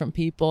you with different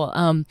people.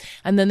 And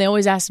then they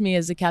always asked me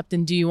as the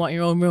captain, "Do you want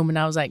your own room?" And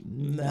I was like,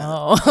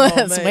 "No,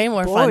 that's way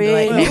more fun to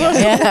like hang out."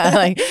 Yeah,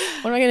 like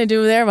what am I gonna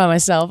do there by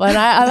myself? And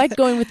I like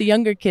going with the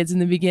younger kids in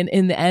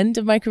the end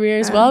of my career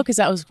as well, because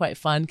that was quite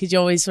fun. Because you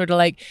always sort of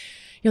like,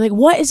 you're like,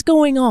 what is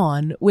going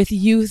on with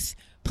youth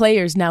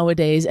players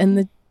nowadays? And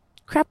the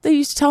crap they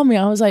used to tell me,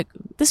 I was like,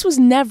 this was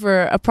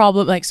never a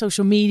problem. Like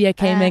social media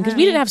came in, because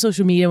we didn't have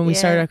social media when we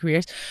started our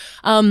careers.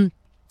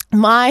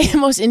 My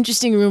most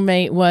interesting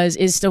roommate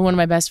is still one of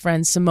my best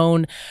friends,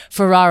 Simone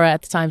Ferrara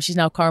at the time. She's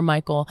now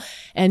Carmichael.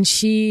 And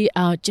she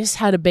just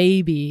had a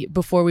baby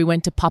before we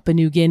went to Papua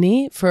New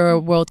Guinea for a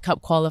World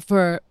Cup or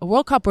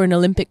an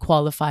Olympic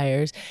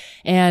qualifiers.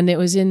 And it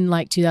was in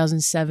like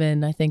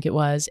 2007, I think it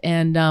was.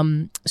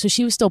 And so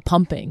she was still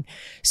pumping.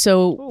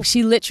 So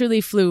she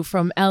literally flew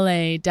from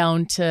LA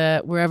down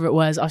to wherever it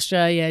was,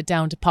 Australia,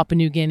 down to Papua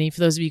New Guinea.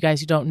 For those of you guys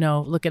who don't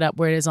know, look it up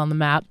where it is on the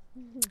map.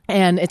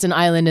 And it's an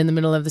island in the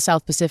middle of the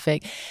South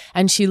Pacific.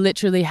 And she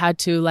literally had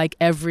to, like,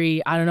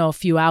 every, I don't know, a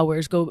few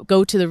hours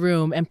go to the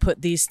room and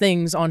put these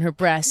things on her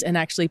breast and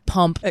actually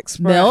pump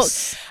milk.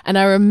 And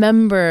I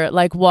remember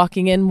like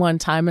walking in one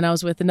time, and I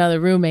was with another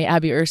roommate,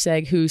 Abby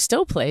Urseg, who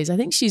still plays. I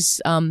think she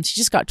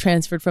just got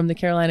transferred from the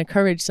Carolina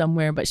Courage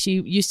somewhere, but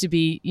she used to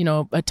be,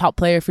 a top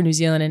player for New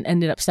Zealand and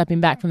ended up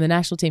stepping back from the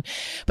national team.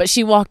 But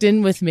she walked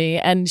in with me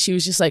and she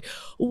was just like,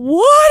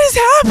 what is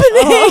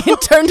happening?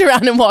 And turned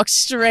around and walked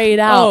straight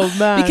out. Oh,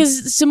 man.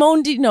 Because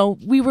Simone,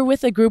 we were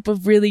with a group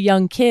of really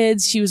young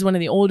kids. She was one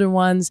of the older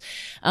ones.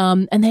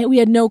 And we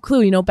had no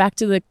clue, back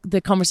to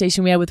the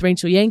conversation we had with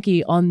Rachel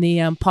Yankee on the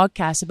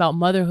podcast about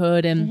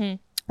motherhood and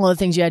all the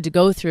things you had to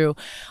go through.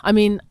 I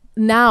mean,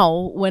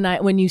 now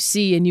when you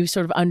see and you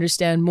sort of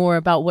understand more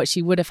about what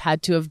she would have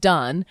had to have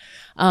done,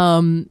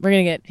 we're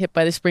gonna get hit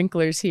by the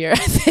sprinklers here, I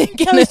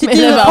think, in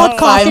about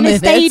 5 minutes.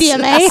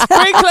 Stadium, eh?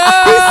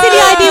 Sprinklers! Whose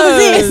silly idea was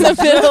this? In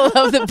the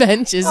middle of the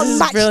benches.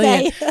 This is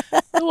brilliant.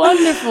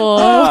 Wonderful.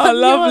 Oh,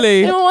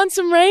 lovely. Anyone want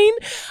some rain?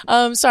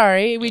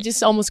 Sorry, we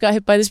just almost got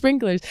hit by the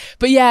sprinklers.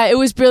 But yeah, it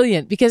was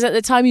brilliant, because at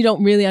the time you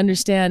don't really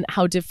understand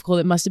how difficult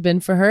it must have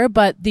been for her,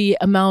 but the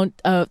amount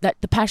of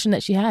the passion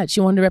that she had. She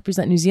wanted to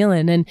represent New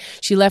Zealand, and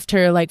she left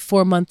her like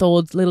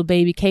 4-month-old little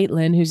baby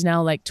Caitlin, who's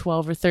now like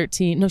 12 or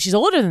 13. No, she's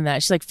older than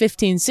that. She's like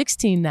 15,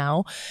 16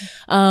 now.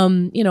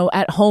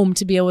 At home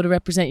to be able to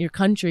represent your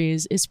country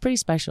is pretty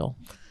special.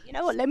 You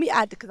know what? Let me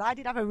add, because I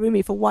did have a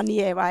roomie for 1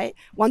 year, right?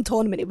 One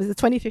tournament. It was the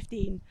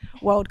 2015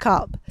 World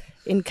Cup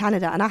in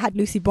Canada, and I had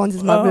Lucy Bonds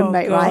as my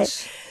roommate,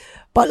 right?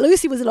 But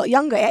Lucy was a lot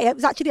younger. It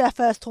was actually her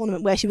first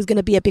tournament where she was going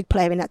to be a big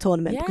player in that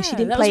tournament, because she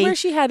didn't play. That was where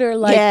she had her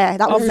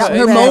that was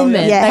her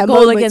moment. Yeah, that her goal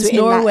moment against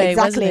Norway,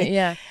 exactly. wasn't it?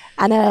 Yeah.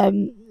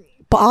 And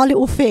but our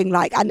little thing,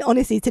 like, and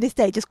honestly, to this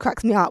day, it just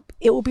cracks me up.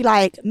 It will be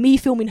like me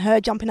filming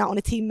her jumping out on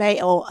a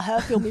teammate, or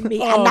her filming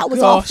me, and that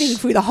was our thing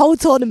through the whole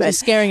tournament. Just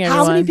scaring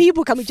everyone. How many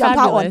people can we jump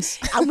out on?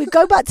 And we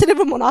go back to the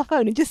room on our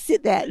phone and just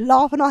sit there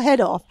laughing our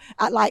head off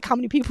at like how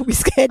many people we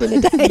scared in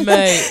a day.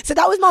 Mate. So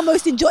that was my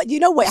most enjoyed. You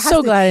know what?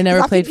 So glad I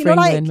never played for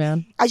England,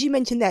 man. As you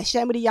mentioned there,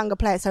 sharing with the younger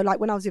players. So like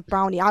when I was with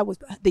Brownie, I was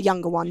the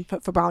younger one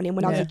for Brownie, and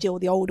when I was with Jill,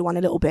 the older one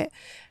a little bit.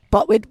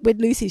 But with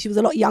Lucy, she was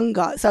a lot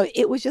younger. So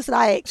it was just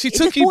like... She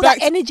took you back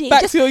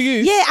to your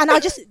youth. Yeah, and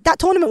that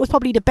tournament was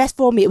probably the best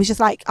for me. It was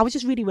just like, I was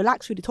just really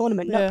relaxed through the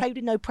tournament. Played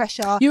with no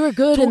pressure. You were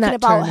good in that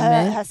tournament. Talking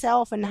about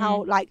herself and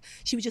how, like,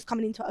 she was just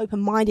coming into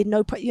open-minded,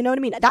 you know what I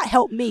mean? That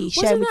helped me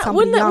share with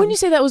somebody young. Wouldn't you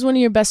say that was one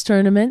of your best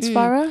tournaments,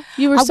 Farah?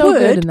 You were so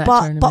good in that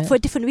tournament. But for a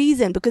different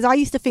reason, because I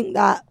used to think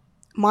that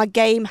my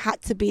game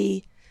had to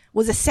be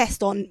was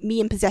assessed on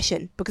me in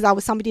possession, because I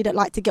was somebody that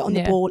liked to get on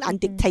the ball and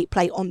dictate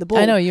play on the ball.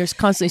 I know, you're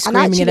constantly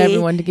screaming at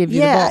everyone to give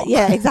you the ball.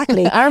 Yeah,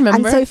 exactly. I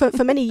remember. And so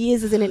for many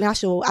years as an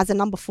international, as a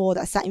number 4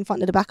 that sat in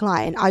front of the back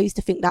line, I used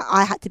to think that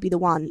I had to be the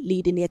one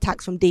leading the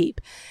attacks from deep.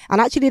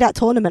 And actually that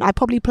tournament, I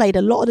probably played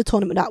a lot of the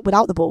tournament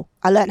without the ball.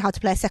 I learned how to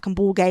play a second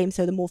ball game,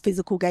 so the more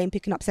physical game,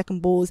 picking up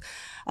second balls.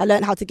 I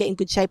learned how to get in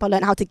good shape. I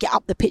learned how to get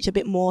up the pitch a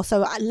bit more.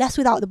 So less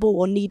without the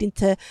ball, or needing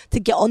to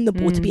get on the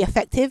ball to be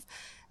effective.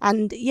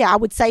 And I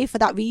would say for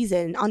that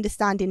reason,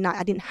 understanding that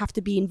I didn't have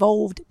to be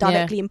involved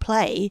directly in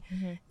play,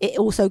 it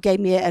also gave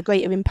me a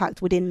greater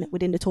impact within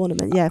the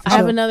tournament. Yeah, for I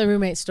have another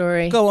roommate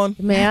story. Go on.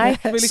 May I?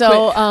 Really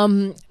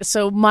so,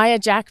 so Maya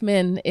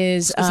Jackman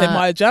is. I say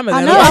Maya Jackman.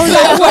 I know.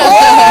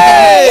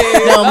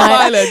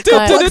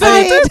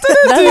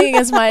 Nothing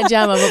against Maya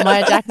Jama, but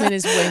Maya Jackman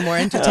is way more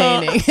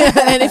entertaining.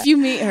 And if you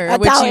meet her, I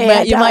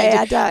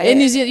doubt in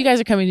New Zealand, you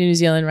guys are coming to New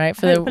Zealand, right,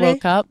 for the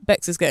World Cup?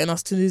 Bex is getting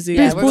us to New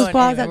Zealand. Yeah, we're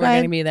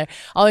going to be there.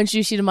 I'll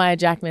introduce you to Maya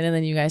Jackman, and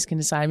then you guys can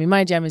decide. I mean,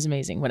 Maya Jackman is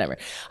amazing, whatever.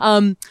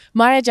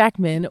 Maya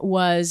Jackman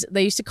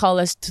they used to call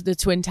us the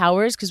Twin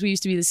Towers, because we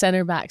used to be the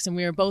center backs, and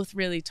we were both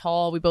really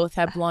tall. We both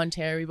had blonde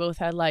hair. We both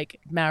had like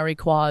Maori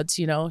quads,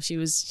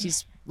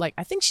 she's like,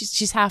 I think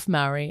she's half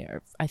Maori,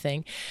 I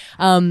think.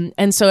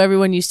 And so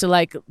everyone used to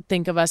like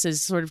think of us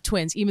as sort of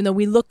twins, even though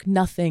we look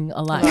nothing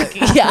alike.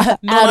 At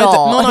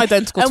all.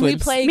 Non-identical twins. And we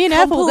play Me and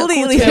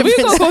completely we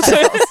got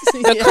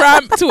the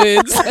cramp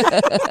twins.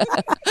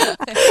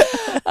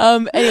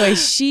 Anyway,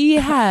 she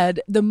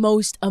had the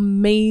most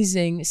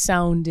amazing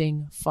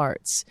sounding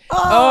farts.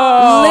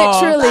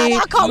 Literally,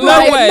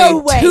 no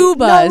way.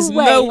 Tubas,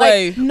 no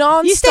way. like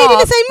non-stop. You stayed in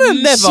the same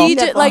room? Never. She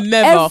did, like,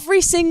 Never.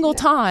 every single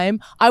time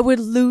I would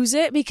lose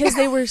it because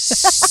they were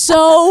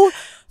so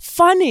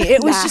funny.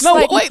 It was just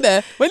like, wait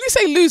there. When you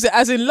say lose it,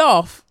 as in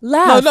laugh.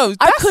 laugh. No,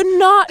 I could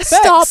not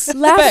stop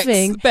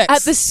laughing Bex,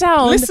 at the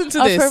sound. listen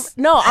to of this. Her,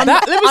 no, I'm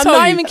Let me I'm tell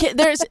not you. even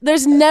kidding.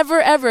 There's never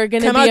ever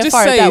going to Can be I a just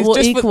fart say, that will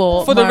just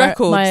equal for the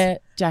record, Maya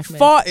Jackman.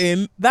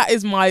 Farting,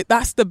 that's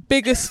the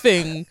biggest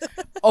thing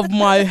of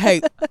my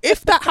hate.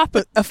 If that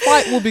happened, a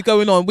fight will be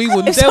going on.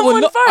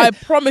 I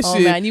promise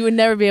you. Man, you would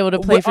never be able to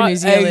play for New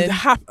Zealand.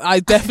 I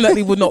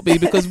definitely would not be,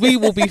 because we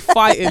will be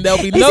fighting.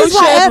 There'll be this no is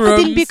why shared Earth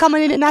didn't rooms. become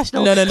an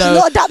international. No. She's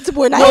not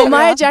adaptable in that No, area.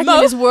 Maya Jackman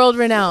No. is world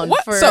renowned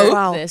What? for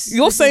So, this.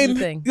 You're This is the saying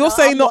thing. No,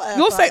 I'm not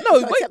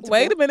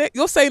wait a minute.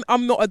 You're saying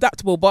I'm not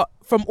adaptable, but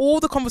from all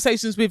the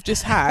conversations we've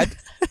just had,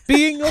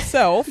 being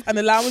yourself and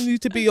allowing you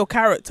to be your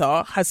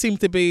character has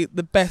seemed to be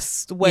the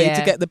best way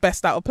to get the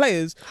best out of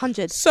players.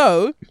 100.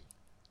 So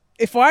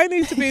if I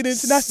need to be an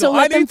international, So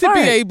I let them need to be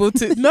fart. able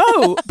to.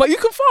 No, but you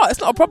can fart.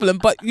 It's not a problem.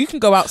 But you can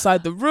go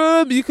outside the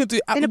room. You can do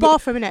In the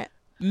bathroom, innit?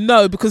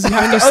 No, because you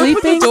have to you're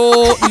open sleeping? the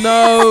door.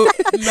 No,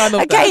 none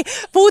of Okay, that.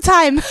 full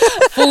time.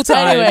 Full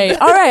time. Anyway,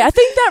 all right. I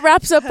think that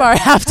wraps up our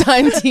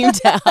halftime team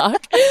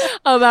talk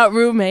about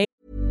roommate.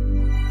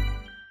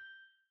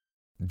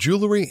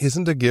 Jewelry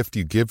isn't a gift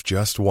you give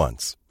just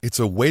once. It's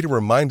a way to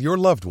remind your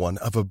loved one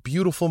of a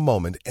beautiful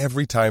moment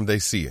every time they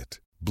see it.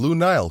 Blue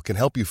Nile can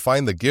help you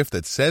find the gift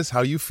that says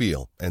how you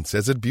feel and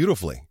says it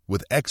beautifully,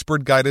 with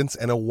expert guidance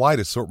and a wide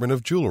assortment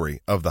of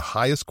jewelry of the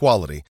highest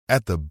quality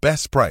at the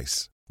best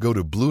price. Go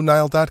to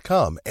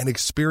BlueNile.com and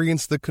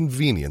experience the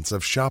convenience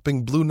of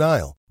shopping Blue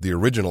Nile, the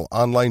original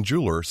online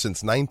jeweler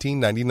since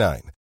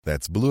 1999.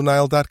 That's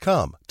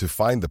BlueNile.com to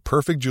find the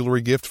perfect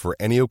jewelry gift for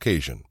any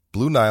occasion.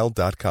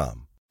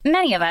 BlueNile.com.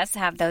 Many of us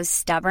have those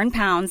stubborn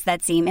pounds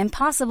that seem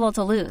impossible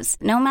to lose,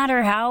 no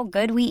matter how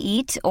good we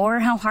eat or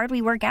how hard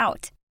we work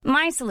out.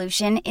 My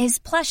solution is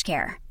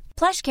PlushCare.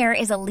 PlushCare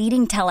is a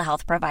leading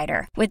telehealth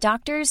provider with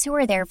doctors who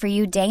are there for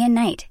you day and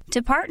night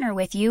to partner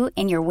with you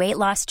in your weight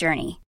loss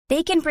journey.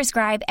 They can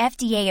prescribe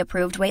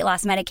FDA-approved weight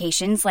loss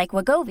medications like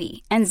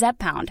Wegovy and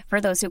Zepbound for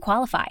those who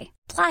qualify.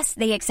 Plus,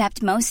 they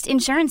accept most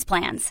insurance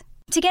plans.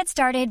 To get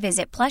started,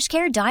 visit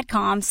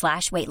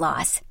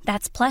plushcare.com/weightloss.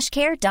 That's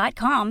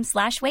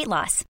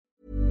plushcare.com/weightloss.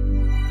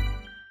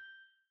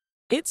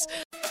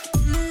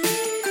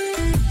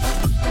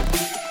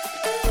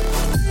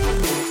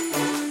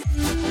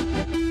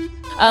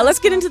 Let's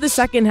get into the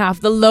second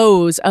half, the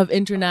lows of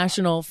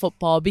international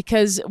football,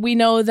 because we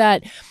know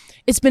that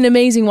it's been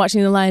amazing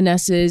watching the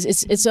Lionesses.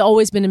 It's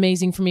always been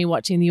amazing for me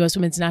watching the U.S.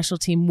 Women's National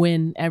Team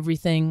win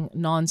everything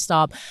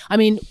nonstop. I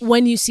mean,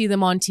 when you see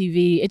them on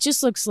TV, it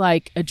just looks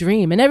like a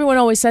dream. And everyone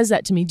always says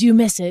that to me. Do you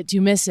miss it? Do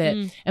you miss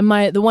it?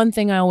 And the one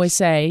thing I always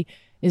say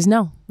is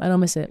no, I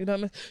don't miss it. You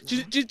don't miss.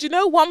 Do you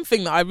know one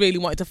thing that I really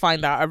wanted to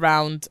find out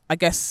around? I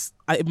guess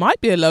it might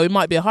be a low, it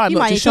might be a high. I'm You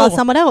not might too need to sure. ask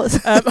someone else.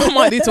 I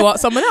might need to ask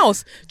someone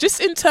else. Just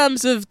in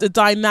terms of the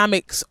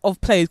dynamics of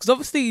players, because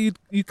obviously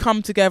you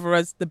come together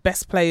as the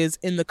best players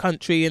in the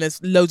country, and there's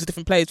loads of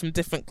different players from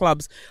different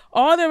clubs.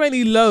 Are there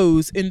any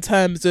lows in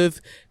terms of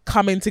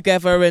coming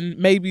together and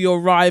maybe your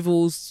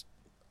rivals,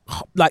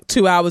 like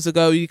 2 hours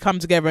ago, you come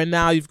together and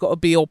now you've got to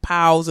be all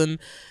pals and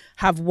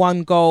have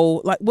one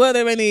goal? Like, were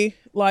there any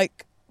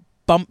like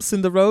bumps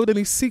in the road?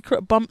 Any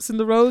secret bumps in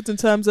the road in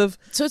terms of?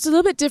 So it's a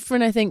little bit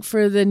different, I think,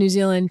 for the New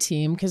Zealand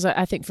team, because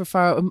I think for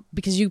Farah,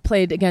 because you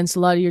played against a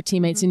lot of your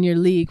teammates in your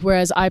league,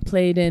 whereas I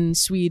played in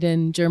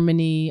Sweden,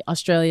 Germany,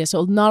 Australia.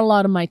 So not a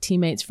lot of my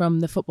teammates from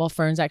the Football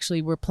Ferns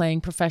actually were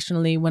playing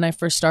professionally when I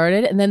first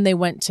started, and then they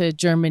went to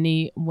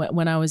Germany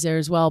when I was there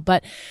as well.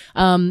 But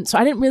so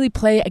I didn't really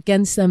play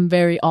against them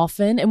very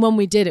often, and when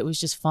we did, it was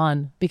just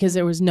fun because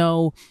there was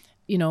no.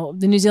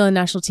 The New Zealand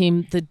national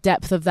team, the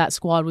depth of that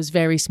squad was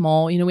very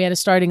small. We had a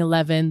starting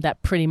 11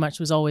 that pretty much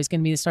was always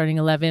going to be the starting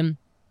 11.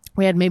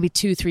 We had maybe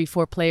 2, 3,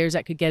 4 players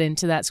that could get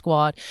into that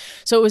squad.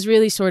 So it was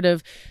really sort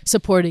of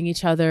supporting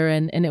each other,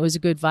 and it was a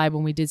good vibe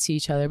when we did see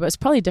each other. But it's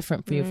probably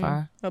different for you,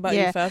 Farah. What about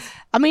you, Faz?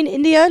 I mean,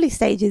 in the early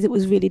stages, it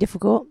was really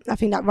difficult. I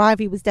think that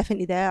rivalry was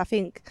definitely there. I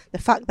think the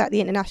fact that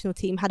the international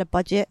team had a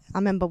budget. I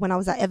remember when I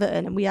was at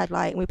Everton and we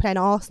were playing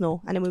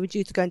Arsenal, and then we were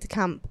due to go into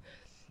camp.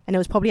 And there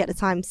was probably at the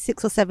time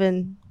 6 or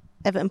 7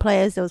 Everton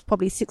players. There was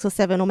probably 6 or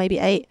 7 or maybe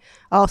 8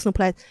 Arsenal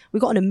players.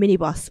 We got on a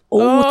minibus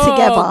all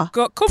together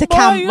to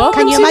camp.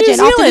 Can you imagine?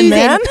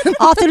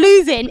 After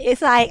losing,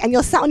 it's like, and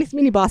you're sat on this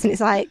minibus and it's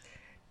like,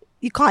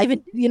 you can't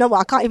even,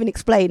 I can't even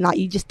explain. Like,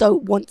 you just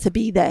don't want to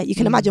be there. You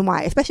can imagine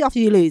why, especially after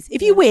you lose.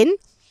 If you win,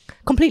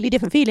 completely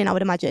different feeling, I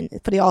would imagine,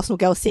 for the Arsenal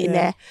girls sitting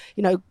there,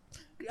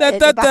 at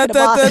the back of the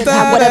bus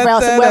and whatever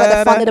else, and we're at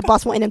the front of the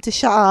bus wanting them to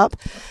shut up.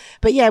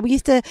 But yeah,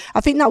 I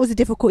think that was the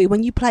difficulty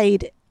when you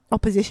played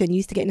opposition. You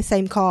used to get in the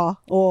same car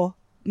or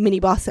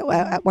minibus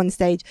at one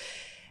stage.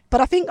 But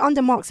I think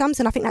under Mark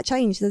Sampson, I think that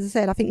changed. As I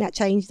said, I think that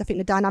changed. I think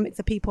the dynamics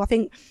of people. I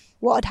think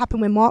what had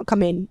happened when Mark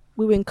come in,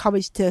 we were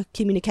encouraged to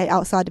communicate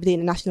outside of the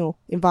international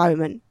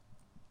environment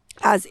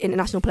as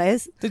international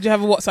players. Did you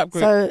have a WhatsApp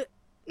group? So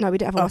no, we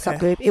didn't have a WhatsApp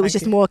group. It was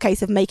just more a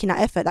case of making that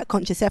effort, that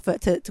conscious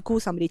effort to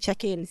call somebody,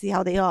 check in, see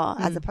how they are,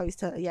 as opposed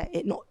to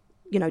it not.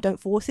 Don't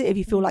force it. If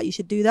you feel like you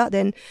should do that,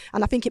 then,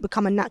 and I think it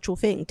become a natural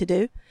thing to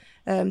do.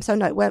 So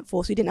no, it weren't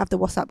forced. We didn't have the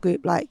WhatsApp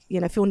group. Like,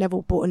 Phil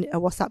Neville brought a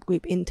WhatsApp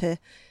group into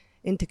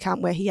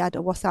camp where he had a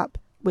WhatsApp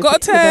with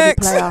every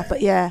player.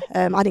 But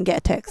I didn't get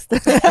a text.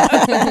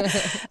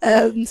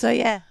 So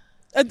yeah.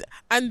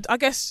 And I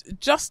guess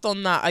just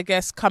on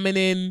that, coming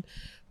in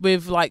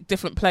with like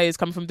different players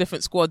coming from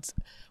different squads,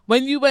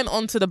 when you went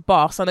onto the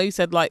bus, I know you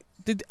said like,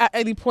 did at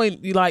any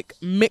point you like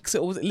mix it,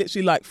 or was it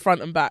literally like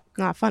front and back?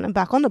 No, front and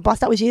back on the bus.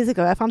 That was years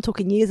ago. If I'm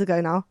talking years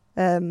ago now,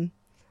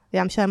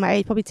 I'm showing my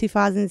age, probably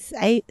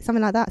 2008,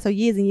 something like that. So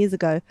years and years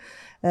ago,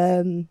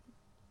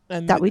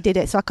 that we did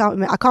it. So I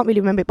can't really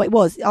remember it, but it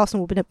was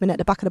Arsenal would have been at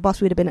the back of the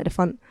bus. We'd have been at the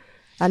front,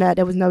 and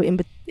there was none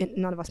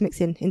of us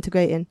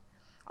integrating.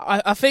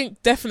 I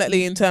think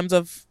definitely in terms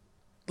of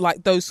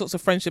like those sorts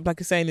of friendship, like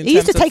you're saying, he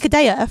used to take a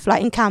day off,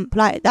 like in camp,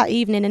 like that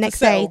evening, the next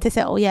day to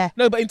settle. Yeah.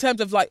 No, but in terms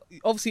of like,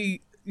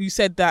 obviously you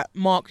said that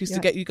Mark used to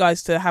get you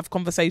guys to have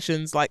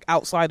conversations like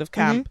outside of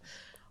camp.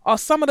 Are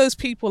some of those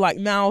people like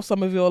now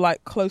some of your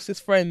like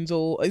closest friends,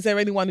 or is there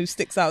anyone who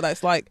sticks out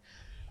that's like,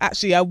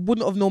 actually I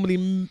wouldn't have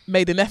normally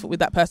made an effort with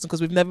that person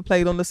because we've never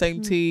played on the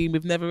same team,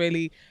 we've never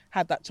really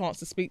had that chance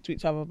to speak to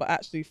each other, but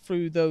actually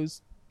through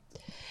those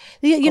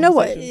you know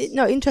what,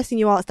 no, interesting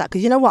you asked that,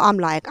 because you know what I'm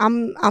like,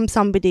 I'm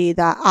somebody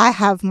that I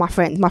have my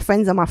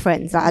friends are my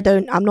friends. Like,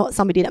 I'm not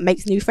somebody that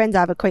makes new friends. I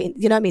have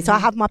acquaintances, you know what I mean? So I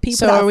have my people.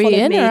 So that are we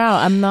in me. Or out?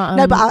 I'm not.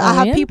 No, but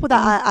I have people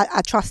that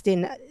I trust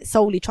in,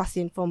 solely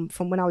trusting from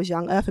when I was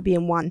young. Eartha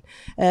being one.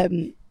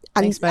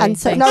 Thanks, buddy.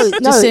 So no,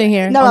 just sitting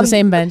here on the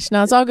same bench.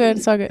 No, it's all good.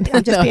 It's all good.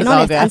 I'm just being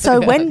honest. And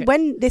so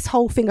when this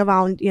whole thing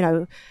around,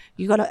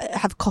 you got to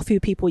have coffee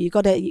with people, you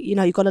got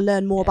to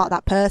learn more about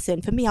that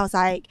person. For me, I was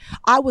like,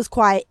 I was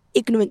quite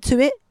ignorant to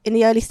it in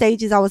the early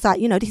stages. I was like,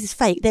 this is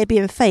fake. They're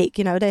being fake.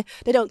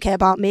 They don't care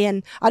about me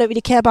and I don't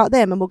really care about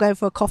them. And we're going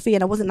for a coffee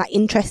and I wasn't that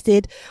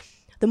interested.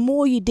 The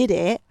more you did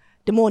it,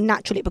 the more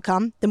natural it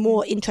become, the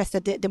more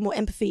interested, the more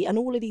empathy, and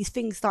all of these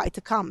things started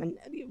to come, and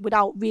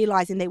without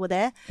realizing they were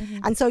there.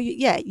 And so,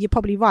 you're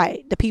probably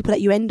right. The people that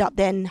you end up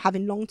then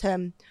having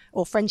long-term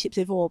or friendships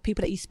with, or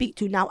people that you speak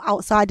to now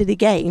outside of the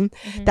game,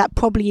 that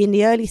probably in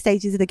the early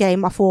stages of the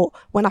game, I thought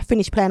when I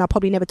finished playing, I'll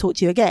probably never talk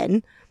to you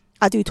again.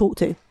 I do talk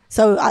to.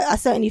 So I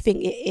certainly think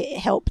it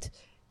helped.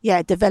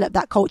 Develop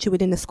that culture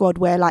within the squad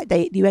where like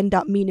you end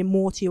up meaning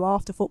more to you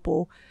after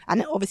football,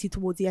 and obviously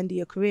towards the end of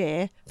your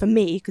career. For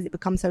me, because it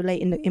becomes so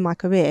late in my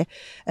career,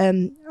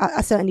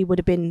 I certainly would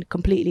have been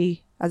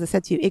completely, as I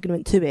said to you,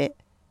 ignorant to it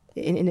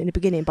in the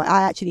beginning. But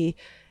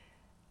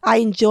I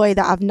enjoy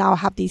that I've now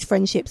had these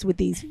friendships with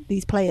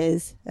these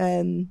players,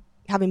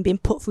 having been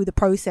put through the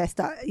process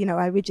that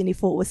I originally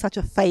thought was such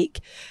a fake,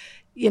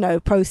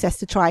 process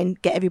to try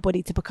and get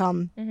everybody to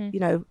become,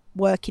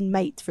 working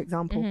mates, for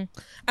example. And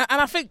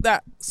I think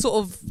that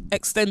sort of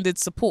extended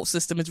support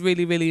system is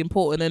really, really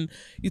important. And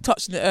you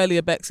touched on it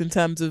earlier, Bex, in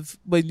terms of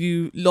when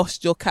you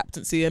lost your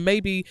captaincy, and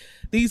maybe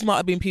these might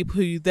have been people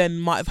who you then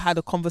might have had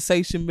a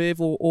conversation with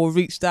or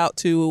reached out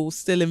to, or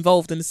still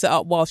involved in the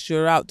setup whilst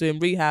you're out doing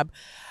rehab.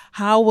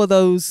 How were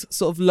those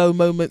sort of low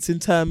moments in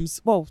terms,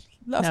 well,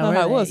 Let us No, know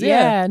how it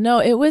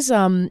really. was.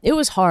 No, it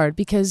was hard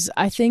because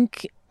I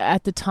think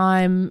at the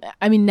time,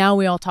 I mean, now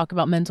we all talk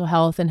about mental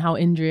health and how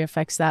injury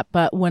affects that.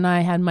 But when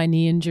I had my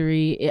knee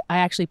injury, I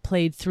actually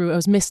played through. I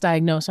was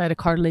misdiagnosed. I had a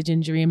cartilage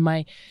injury in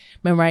my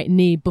right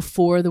knee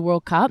before the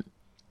World Cup.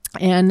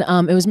 And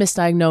it was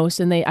misdiagnosed,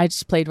 and I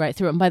just played right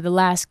through it. And by the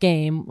last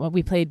game,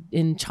 we played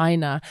in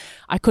China,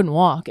 I couldn't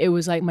walk. It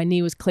was like my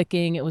knee was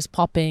clicking, it was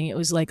popping, it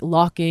was like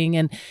locking,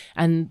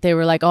 and they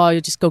were like, "Oh,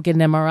 you just go get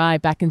an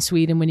MRI back in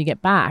Sweden when you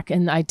get back."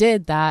 And I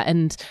did that,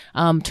 and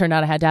turned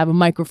out I had to have a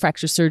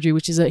microfracture surgery,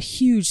 which is a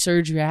huge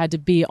surgery. I had to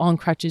be on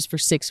crutches for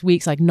 6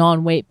 weeks, like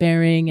non-weight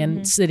bearing,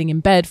 and sitting in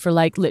bed for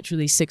like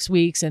literally 6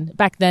 weeks. And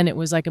back then, it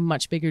was like a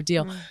much bigger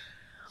deal.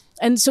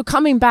 And so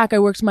coming back, I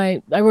worked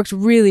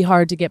really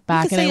hard to get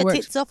back. You could say I your worked.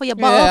 tits off or your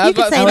butt off. You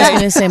could say I was that.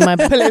 going to say my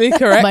Politically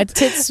correct. my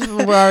tits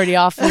were already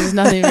off. There was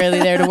nothing really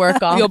there to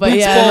work off. Your but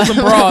boots, yeah, balls, and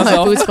bras my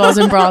off. boots, balls,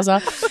 and bras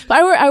off.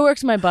 But I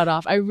worked my butt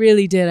off. I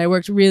really did. I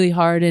worked really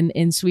hard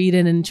in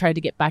Sweden and tried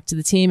to get back to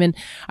the team. And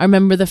I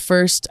remember the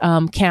first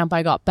camp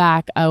I got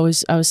back, I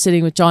was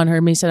sitting with John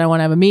Herdman. He said, "I want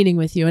to have a meeting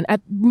with you." And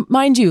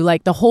mind you,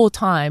 like the whole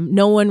time,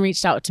 no one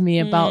reached out to me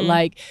about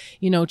like,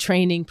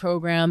 training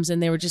programs.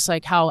 And they were just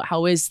like,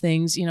 how is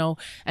things,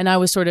 and I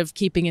was sort of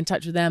keeping in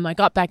touch with them. I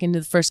got back into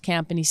the first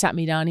camp and he sat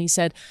me down and he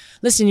said,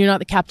 "Listen, you're not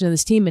the captain of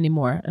this team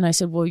anymore." And I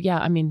said, "Well, yeah,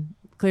 I mean,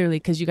 clearly,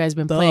 because you guys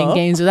have been playing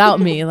games without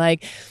me."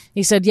 Like,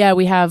 he said, "Yeah,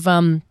 we have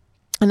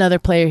another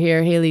player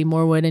here, Haley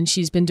Morwood, and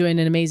she's been doing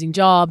an amazing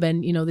job,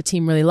 and the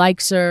team really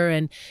likes her,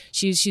 and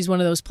she's one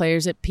of those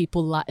players that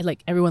people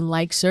like. Everyone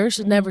likes her.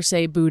 She'd never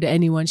say boo to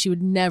anyone. She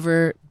would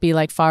never be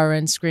like Farah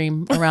and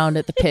scream around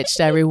at the pitch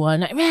to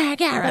everyone. Like,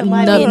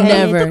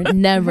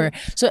 never.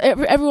 So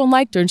everyone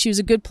liked her, and she was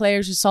a good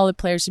player. She's a solid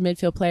player. She's a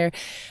midfield player."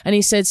 And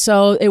he said,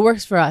 "So it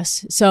works for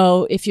us.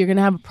 So if you're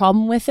gonna have a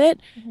problem with it,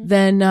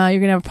 then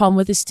you're gonna have a problem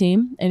with this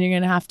team, and you're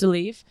gonna have to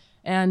leave.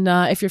 And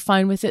if you're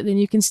fine with it, then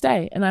you can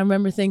stay." And I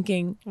remember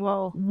thinking,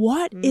 Whoa.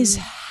 what is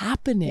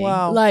happening?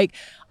 Wow. Like,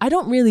 I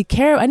don't really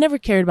care. I never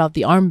cared about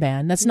the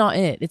armband. That's not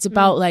it. It's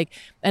about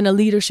and a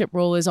leadership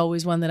role is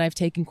always one that I've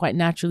taken quite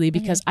naturally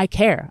because I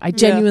care. I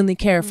genuinely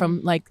care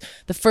from like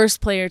the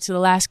first player to the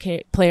last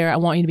player. I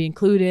want you to be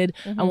included.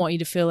 I want you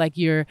to feel like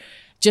you're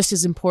just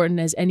as important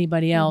as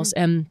anybody else.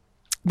 And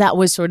that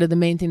was sort of the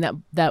main thing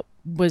that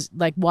was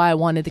like why I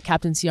wanted the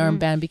captaincy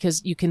armband,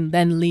 because you can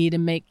then lead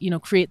and make,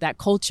 create that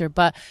culture,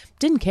 but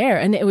didn't care.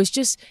 And it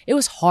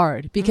was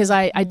hard because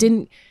I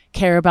didn't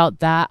care about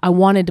that. I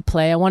wanted to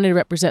play. I wanted to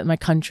represent my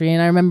country.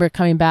 And I remember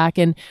coming back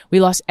and we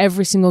lost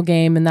every single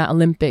game in that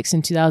Olympics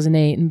in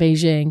 2008 in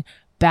Beijing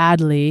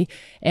badly.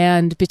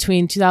 And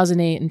between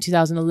 2008 and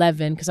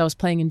 2011, because I was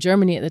playing in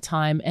Germany at the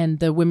time, and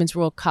the Women's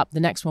World Cup,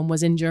 the next one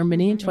was in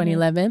Germany in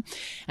 2011,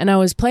 and I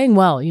was playing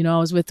well. I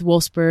was with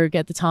Wolfsburg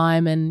at the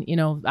time, and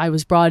I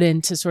was brought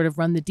in to sort of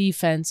run the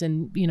defense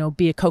and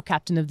be a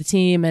co-captain of the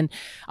team, and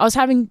I was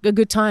having a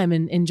good time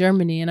in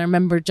Germany. And I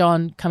remember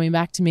John coming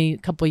back to me a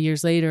couple of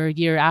years later, a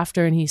year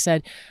after, and he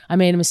said, "I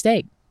made a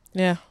mistake."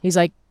 Yeah. He's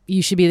like,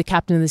 "You should be the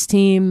captain of this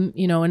team,"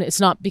 and it's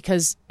not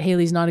because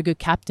Haley's not a good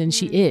captain.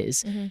 She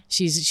is.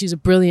 She's a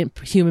brilliant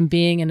human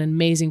being and an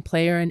amazing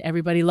player, and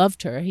everybody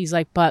loved her. He's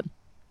like, "But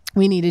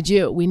we needed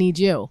you. We need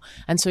you."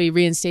 And so he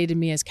reinstated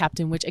me as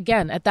captain, which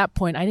again, at that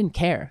point, I didn't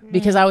care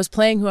because I was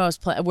playing how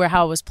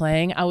I was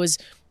playing. I was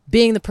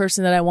being the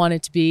person that I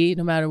wanted to be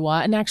no matter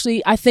what. And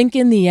actually, I think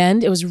in the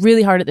end, it was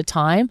really hard at the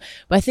time,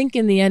 but I think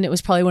in the end, it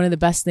was probably one of the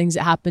best things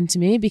that happened to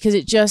me because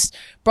it just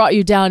brought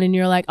you down and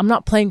you're like, I'm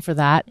not playing for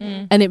that.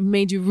 And it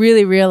made you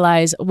really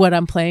realize what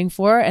I'm playing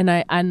for.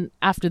 And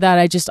after that,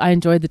 I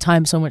enjoyed the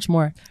time so much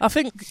more. I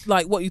think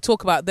like what you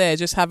talk about there,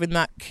 just having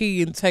that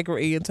key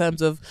integrity in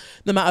terms of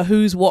no matter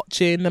who's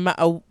watching, no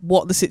matter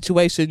what the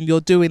situation, you're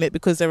doing it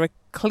because there are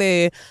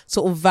clear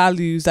sort of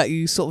values that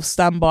you sort of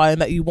stand by and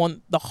that you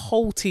want the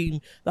whole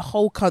team, the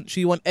whole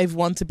country, you want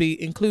everyone to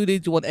be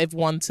included, you want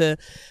everyone to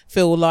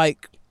feel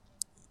like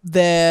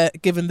they're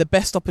given the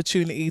best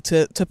opportunity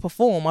to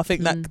perform. I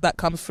think that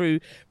comes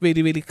through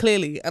really, really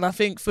clearly. And I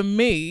think for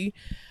me,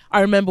 I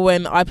remember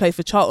when I played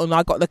for Charlton,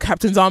 I got the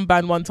captain's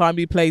armband one time.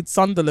 We played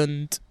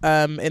Sunderland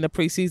in a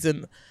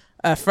pre-season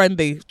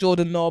friendly.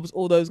 Jordan Nobbs,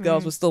 all those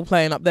girls were still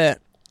playing up there.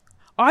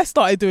 I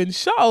started doing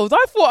shows.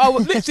 I thought I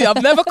was literally,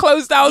 I've never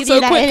closed down so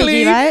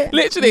quickly. Energy, right?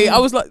 Literally, I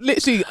was like,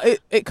 literally,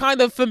 it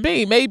kind of, for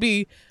me,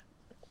 maybe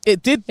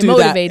it did do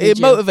that. It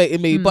motivated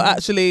me. But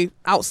actually,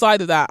 outside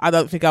of that, I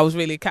don't think I was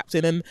really a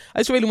captain. And I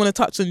just really want to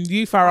touch on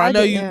you, Farah. I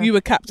know you were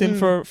captain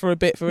for a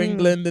bit for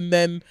England, and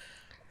then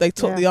they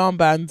took the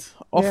armband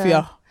off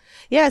you.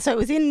 Yeah, so it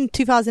was in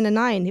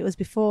 2009. It was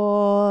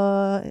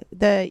before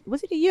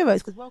was it the Euros?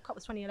 Because World Cup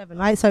was 2011,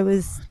 right? So it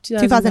was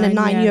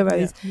 2009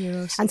 Euros.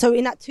 Yeah. And so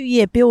in that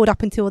 2-year build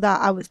up until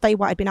that, Faye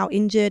White had been out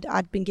injured.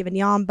 I'd been given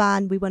the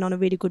armband. We went on a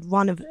really good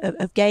run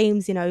of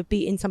games,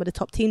 beating some of the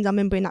top teams. I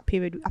remember in that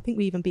period, I think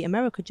we even beat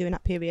America during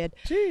that period.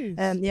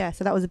 Jeez.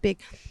 So that was a big...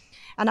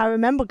 And I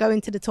remember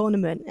going to the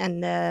tournament,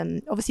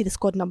 and obviously the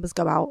squad numbers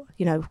go out,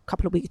 a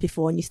couple of weeks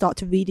before, and you start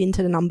to read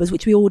into the numbers,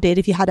 which we all did.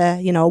 If you had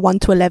a 1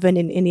 to 11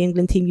 in the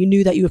England team, you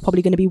knew that you were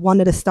probably going to be one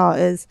of the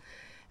starters.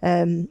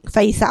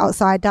 Faye sat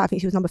outside that. I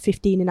think she was number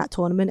 15 in that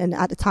tournament, and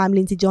at the time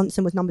Lindsay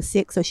Johnson was number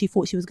 6, so she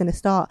thought she was going to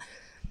start.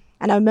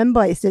 And I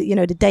remember it's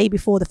the day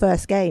before the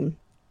first game,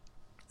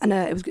 and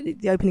it was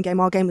the opening game.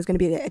 Our game was going to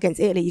be against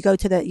Italy. You go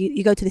to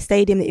the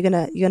stadium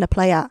that you're gonna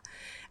play at,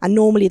 and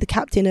normally the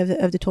captain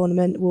of the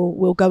tournament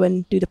will go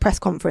and do the press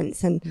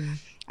conference. And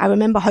I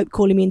remember Hope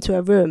calling me into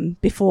a room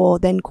before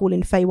then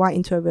calling Faye White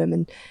into a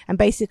room, and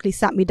basically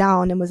sat me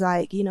down and was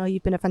like,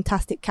 you've been a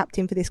fantastic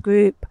captain for this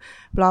group,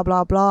 blah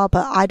blah blah,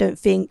 but I don't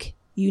think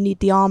you need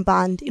the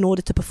armband in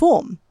order to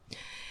perform.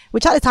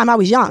 Which at the time I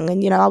was young,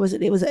 and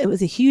it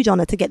was a huge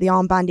honour to get the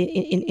armband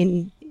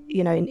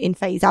in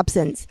Faye's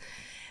absence.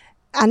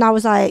 And I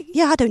was like,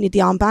 yeah, I don't need the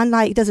armband.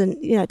 Like, it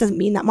doesn't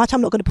mean that much. I'm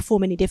not going to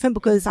perform any different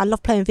because I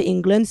love playing for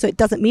England, so it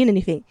doesn't mean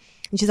anything.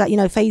 And she's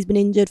like, Faye's been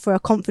injured for her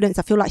confidence.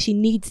 I feel like she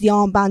needs the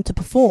armband to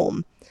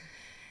perform.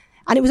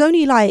 And it was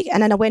only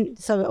and then I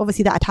went, so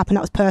obviously that had happened.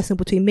 That was personal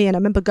between me. And I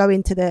remember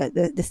going to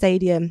the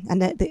stadium,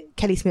 and the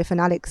Kelly Smith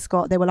and Alex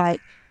Scott, they were like,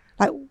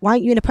 why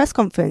aren't you in a press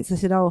conference? I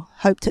said,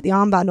 Hope took the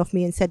armband off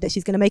me and said that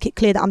she's going to make it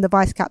clear that I'm the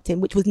vice captain,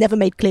 which was never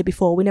made clear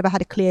before. We never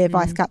had a clear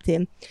vice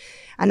captain.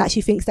 And that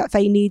she thinks that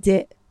Faye needs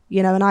it,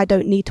 and I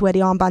don't need to wear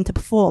the armband to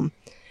perform.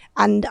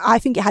 And I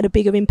think it had a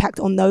bigger impact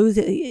on those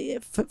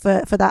for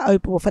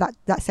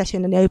that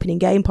session in the opening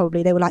game.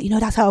 Probably they were like,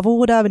 that's out of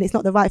order and it's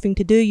not the right thing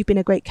to do. You've been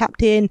a great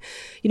captain,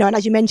 and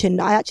as you mentioned,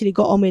 I actually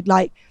got on with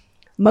like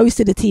most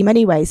of the team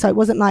anyway, so it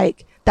wasn't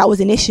like that was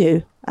an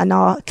issue. And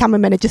our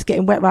cameramen are just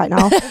getting wet right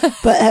now.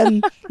 But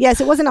so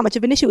it wasn't that much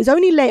of an issue. It was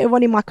only later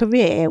on in my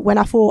career when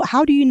I thought,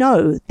 how do you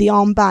know the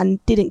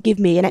armband didn't give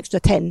me an extra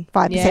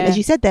 5%, as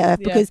you said there?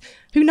 Because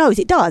who knows?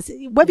 It does.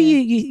 Whether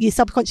you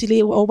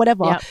subconsciously or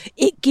whatever,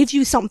 it gives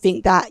you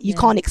something that you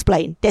can't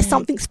explain. There's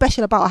something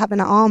special about having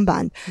an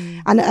armband.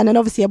 And then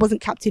obviously I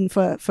wasn't captain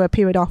for a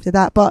period after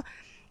that. But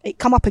it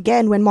come up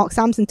again when Mark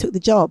Sampson took the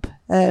job.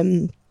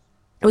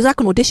 It was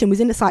like an audition. We was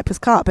in the Cyprus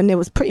Cup, and it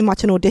was pretty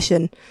much an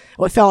audition,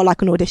 or it felt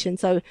like an audition.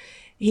 So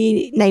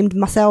he named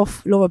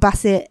myself, Laura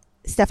Bassett,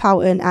 Steph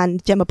Houghton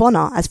and Gemma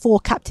Bonner as 4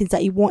 captains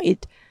that he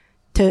wanted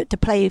to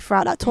play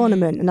throughout that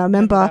tournament. And I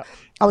remember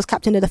I was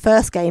captain of the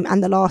first game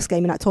and the last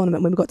game in that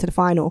tournament when we got to the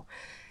final.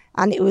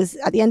 And it was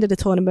at the end of the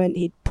tournament,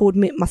 he pulled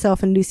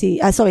myself and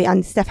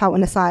and Steph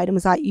Houghton aside and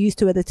was like, "You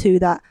two are the two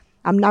that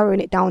I'm narrowing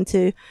it down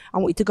to. I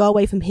want you to go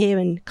away from here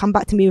and come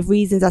back to me with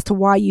reasons as to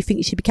why you think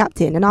you should be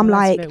captain." And I'm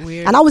like,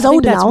 and I was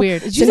older now.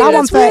 Weird. So now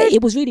I'm 30.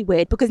 It was really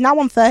weird because now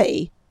I'm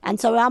 30. And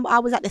so I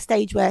was at the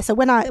stage where, so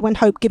when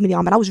Hope gave me the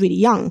armband, I was really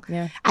young,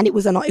 and it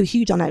was a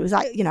huge honour. It was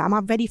like, am I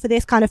ready for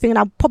this kind of thing? And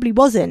I probably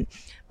wasn't.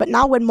 But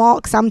now when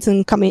Mark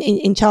Sampson come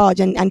in charge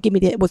and give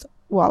me I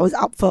was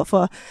up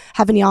for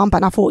having the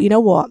armband, I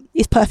thought,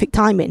 it's perfect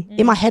timing.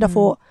 In my head, I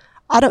thought,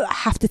 I don't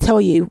have to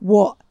tell you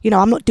what,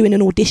 I'm not doing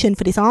an audition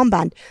for this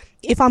armband.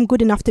 If I'm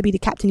good enough to be the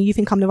captain and you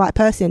think I'm the right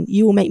person,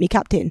 you will make me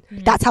captain.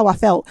 That's how I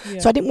felt.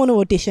 So I didn't want to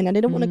audition, and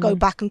I didn't want to go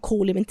back and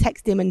call him and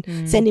text him and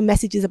send him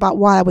messages about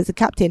why I was the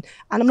captain.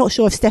 And I'm not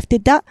sure if Steph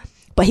did that,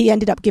 but he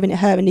ended up giving it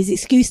her. And his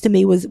excuse to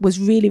me was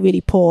really,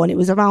 really poor. And it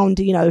was around,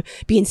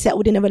 being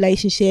settled in a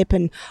relationship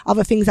and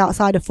other things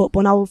outside of football.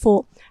 And I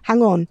thought,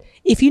 hang on,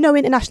 if you know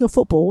international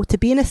football, to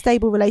be in a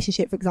stable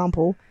relationship, for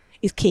example,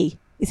 is key.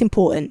 It's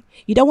important.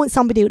 You don't want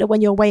somebody that when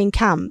you're away in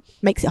camp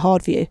makes it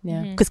hard for you.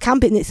 Because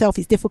camp in itself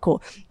is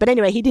difficult. But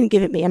anyway, he didn't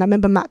give it me. And I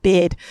remember Matt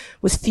Beard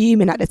was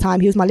fuming at the time.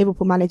 He was my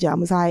Liverpool manager and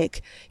was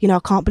like, I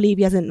can't believe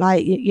he hasn't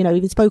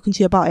even spoken to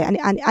you about it.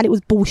 And it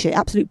was bullshit,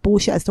 absolute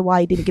bullshit as to why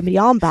he didn't give me the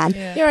armband.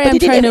 Here I am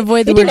trying to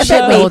avoid the word shit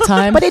the whole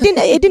time. But it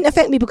didn't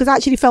affect me because I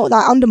actually felt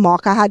that under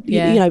Mark I had,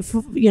 3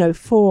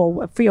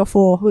 or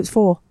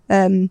 4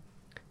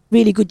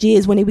 really good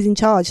years when he was in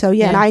charge. So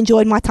and I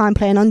enjoyed my time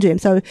playing under him.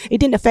 So it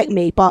didn't affect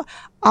me, but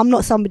I'm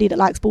not somebody that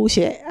likes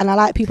bullshit, and I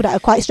like people that are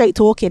quite straight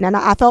talking. And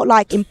I felt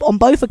like on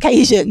both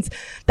occasions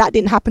that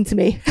didn't happen to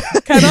me.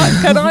 Can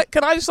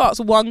I just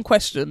ask one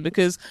question,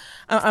 because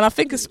and I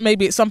think it's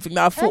something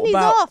that I've thought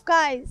about. Off,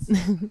 guys.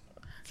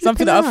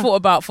 Something that I've thought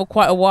about for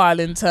quite a while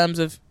in terms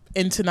of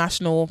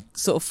international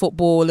sort of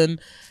football, and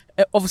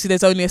obviously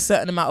there's only a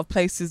certain amount of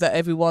places that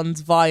everyone's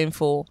vying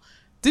for.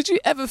 Did you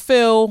ever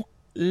feel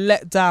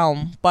let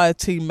down by a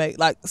teammate,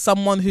 like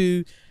someone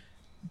who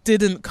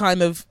didn't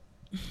kind of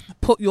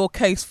put your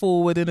case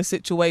forward in a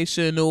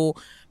situation, or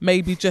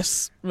maybe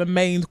just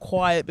remained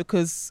quiet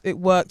because it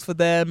worked for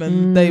them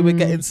and they were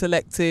getting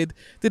selected?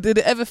 Did it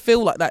ever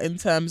feel like that in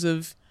terms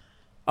of,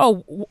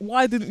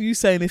 why didn't you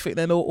say anything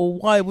then, or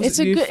why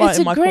wasn't you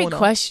fighting my corner? It's a great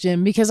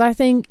question, because I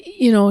think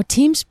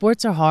team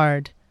sports are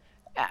hard.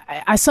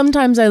 I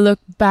sometimes I look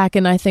back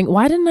and I think,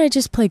 why didn't I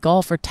just play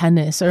golf or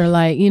tennis or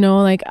like, you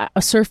know, like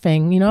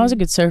surfing? You know, I was a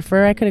good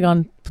surfer. I could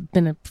have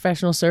been a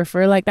professional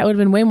surfer. Like that would have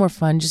been way more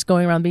fun just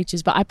going around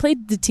beaches. But I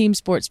played the team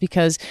sports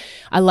because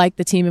I like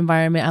the team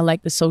environment. I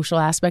like the social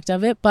aspect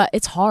of it. But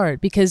it's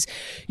hard because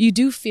you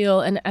do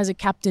feel, and as a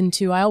captain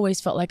too, I always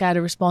felt like I had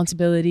a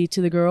responsibility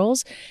to the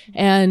girls.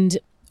 And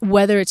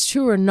whether it's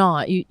true or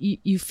not,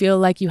 you feel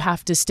like you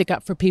have to stick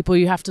up for people.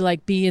 You have to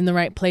like be in the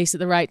right place at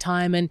the right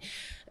time. And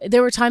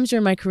there were times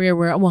during my career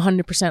where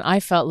 100% I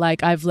felt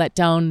like I've let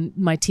down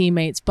my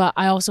teammates, but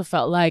I also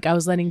felt like I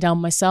was letting down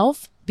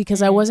myself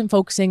because I wasn't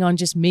focusing on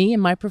just me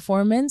and my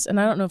performance. And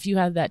I don't know if you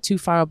had that too,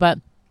 Farah, but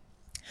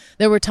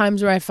there were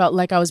times where I felt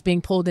like I was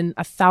being pulled in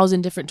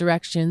 1,000 different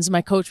directions.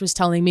 My coach was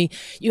telling me,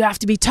 you have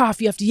to be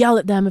tough. You have to yell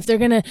at them. If they're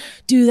going to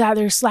do that,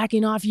 they're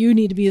slacking off. You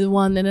need to be the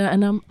one.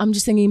 And I'm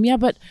just thinking, yeah,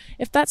 but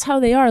if that's how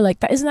they are, like,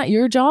 isn't that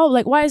your job?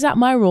 Like, why is that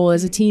my role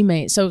as a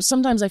teammate? So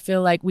sometimes I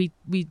feel like we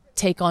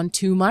take on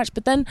too much.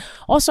 But then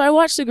also I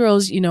watch the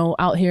girls, you know,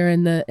 out here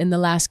in the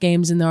last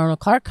games in the Arnold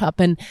Clark Cup,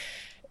 and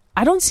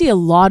I don't see a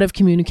lot of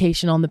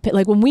communication on the pit.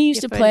 Like when we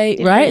used to play,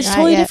 right? It's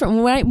totally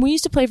different. When we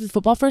used to play for the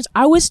Football Ferns,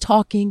 I was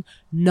talking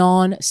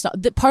non-stop.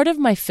 The part of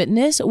my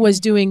fitness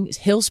was doing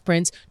hill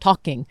sprints,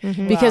 talking,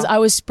 because I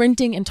was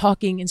sprinting and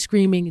talking and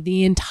screaming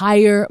the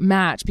entire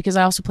match, because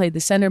I also played the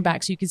center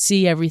back, so you could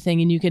see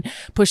everything and you could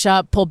push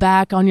up, pull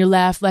back on your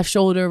left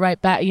shoulder,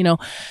 right back, you know.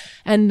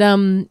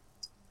 And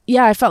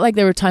yeah, I felt like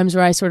there were times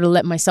where I sort of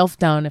let myself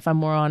down, if I'm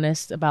more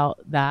honest about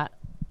that.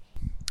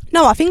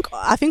 No, I think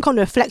on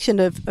the reflection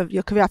of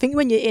your career, I think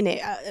when you're in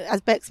it,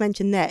 as Bex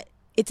mentioned there,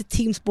 it's a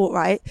team sport,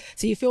 right?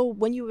 So you feel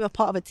when you're a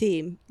part of a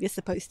team, you're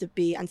supposed to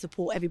be and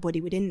support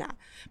everybody within that.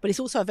 But it's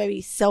also a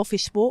very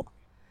selfish sport.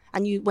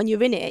 And when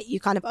you're in it, you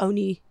kind of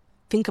only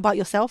think about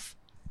yourself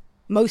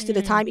most of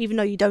the time, even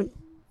though you don't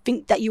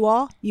think that you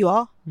are.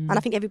 And I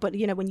think everybody,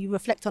 you know, when you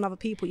reflect on other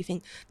people, you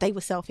think they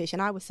were selfish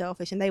and I was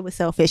selfish and they were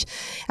selfish.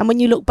 And when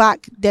you look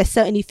back, there's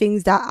certainly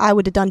things that I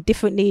would have done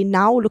differently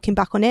now, looking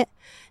back on it,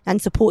 and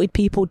supported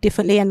people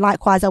differently. And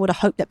likewise, I would have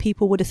hoped that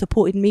people would have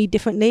supported me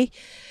differently.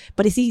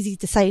 But it's easy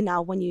to say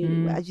now when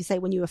you, as you say,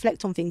 when you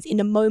reflect on things. In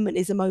the moment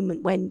is a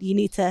moment when you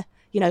need to,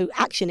 you know,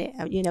 action it.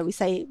 You know, we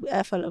say,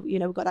 you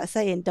know, we've got that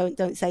saying,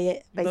 don't say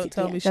it,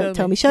 basically. Don't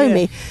tell me, show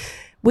me.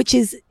 Which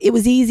is, it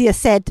was easier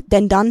said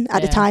than done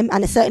at the time.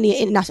 And it's certainly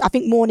international. I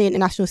think more on the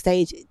international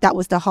stage, that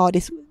was the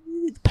hardest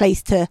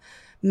place to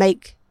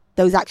make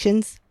those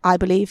actions, I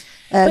believe.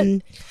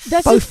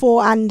 Both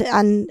for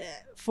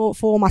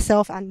for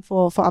myself and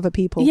for other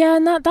people. Yeah,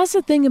 and that's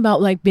the thing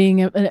about like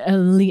being an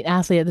elite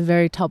athlete at the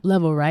very top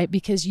level, right?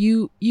 Because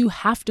you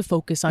have to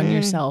focus on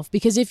yourself.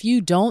 Because if you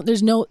don't,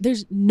 there's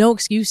no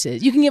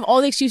excuses. You can give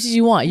all the excuses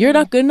you want. You're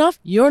not good enough.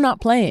 You're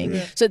not playing.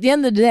 Yeah. So at the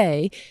end of the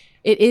day,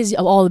 it is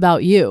all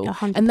about you.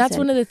 100%. And that's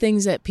one of the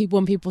things that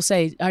when people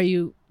say, do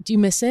you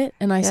miss it?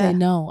 And I say,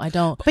 no, I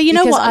don't. But you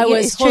know what? I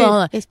was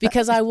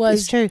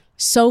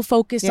so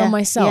focused on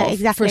myself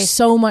for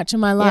so much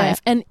of my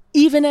life. And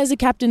even as a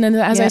captain, and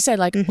as I said,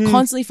 like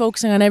constantly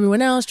focusing on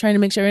everyone else, trying to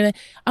make sure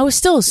I was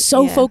still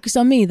so focused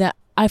on me that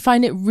I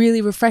find it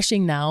really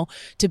refreshing now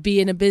to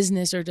be in a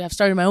business or to have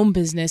started my own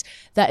business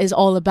that is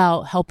all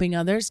about helping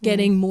others,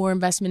 getting more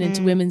investment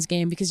into women's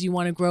game because you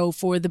want to grow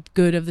for the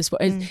good of the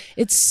sport.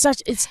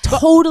 It's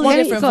totally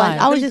different vibe.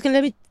 I was just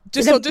going to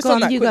just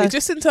on that quickly,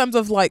 just in terms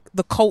of like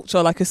the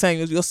culture, like you're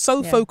saying, you're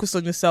so focused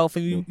on yourself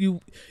and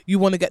you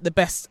want to get the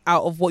best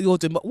out of what you're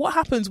doing. But what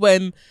happens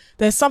when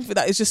there's something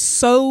that is just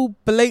so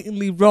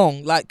blatantly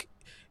wrong? Like,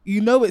 you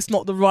know, it's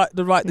not the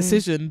right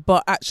decision,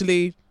 but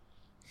actually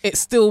it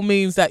still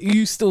means that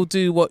you still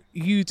do what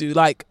you do.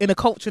 Like in a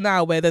culture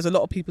now where there's a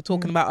lot of people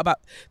talking about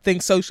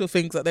things, social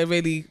things that they're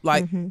really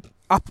like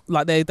up,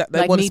 like they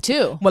like want Me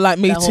Too. Well, like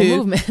Me that Too.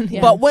 Whole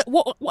movement. But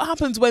what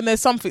happens when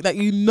there's something that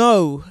you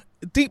know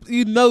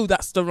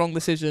that's the wrong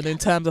decision in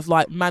terms of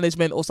like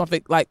management or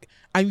something, like,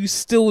 and you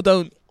still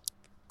don't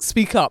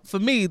speak up? For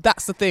me,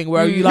 that's the thing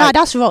where you like, no,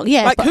 that's wrong.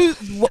 Yeah, like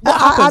what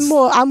happens?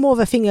 I'm more of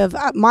a thing of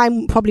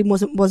mine. Probably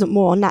wasn't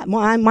more on that.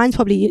 Mine's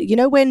probably, you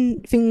know,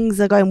 when things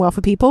are going well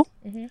for people,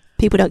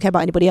 people don't care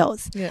about anybody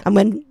else, and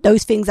when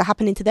those things are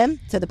happening to them,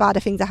 so the badder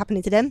things are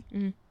happening to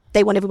them,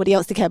 they want everybody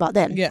else to care about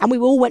them. And we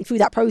all went through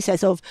that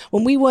process of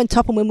when we were on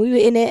top and when we were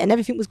in it and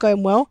everything was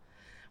going well,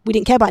 we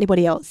didn't care about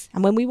anybody else.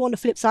 And when we were on the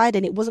flip side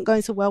and it wasn't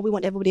going so well, we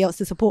want everybody else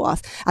to support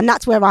us. And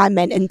that's where I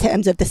meant in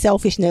terms of the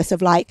selfishness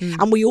of like,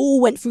 and we all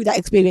went through that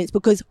experience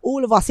because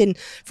all of us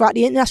throughout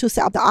the international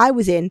setup that I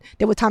was in,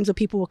 there were times where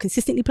people were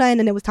consistently playing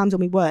and there was times when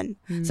we weren't.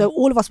 So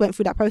all of us went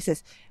through that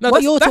process.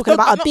 What you're talking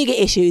about are bigger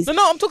issues.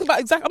 No, I'm talking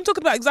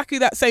about exactly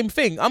that same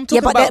thing. I'm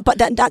talking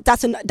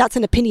that's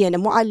an opinion.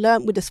 And what I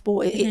learned with the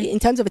sport in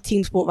terms of a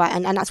team sport, right?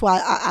 And that's why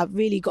I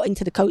really got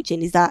into the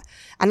coaching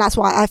and that's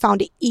why I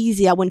found it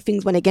easier when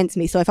things went against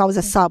me. So if I was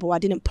a sub or I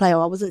didn't play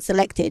or I wasn't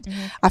selected,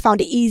 I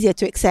found it easier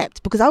to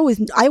accept because I always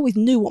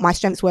knew what my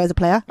strengths were as a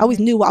player. I always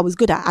knew what I was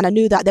good at, and I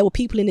knew that there were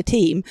people in the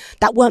team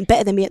that weren't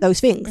better than me at those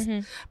things.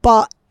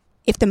 But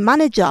if the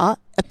manager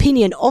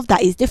opinion of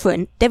that is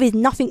different, there is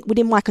nothing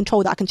within my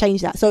control that I can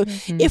change that. So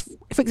if,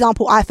 for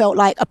example, I felt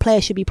like a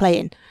player should be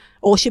playing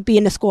or should be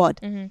in the squad,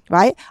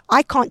 right?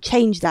 I can't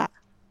change that.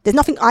 There's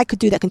nothing I could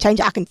do that can change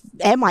it. I can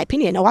air my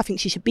opinion. Oh, I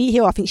think she should be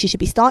here. I think she should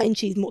be starting.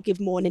 She's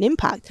gives more an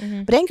impact.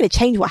 But it ain't going to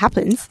change what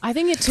happens. I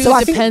think it too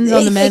depends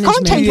on the management. It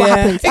can't change what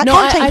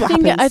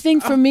happens. I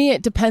think for me,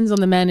 it depends on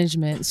the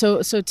management.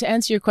 So to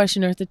answer your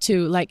question, Eartha,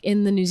 too, like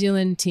in the New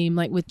Zealand team,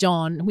 like with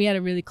John, we had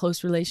a really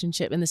close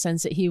relationship in the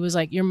sense that he was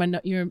like, you're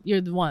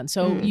the one.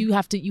 So you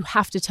have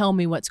to tell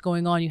me what's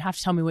going on. You have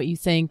to tell me what you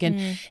think.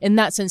 And in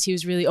that sense, he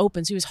was really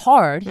open. So he was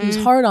hard. He was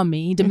hard on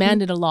me. He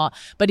demanded a lot.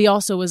 But he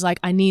also was like,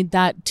 I need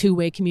that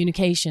two-way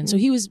communication. So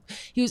he was,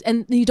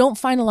 and you don't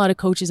find a lot of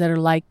coaches that are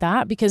like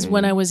that, because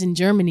when I was in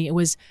Germany, it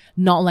was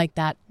not like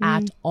that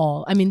at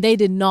all. I mean, they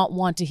did not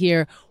want to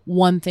hear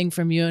one thing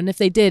from you, and if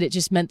they did, it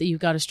just meant that you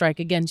got a strike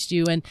against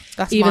you, and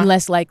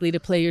less likely to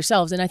play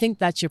yourselves. And I think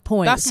that's your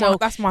point. That's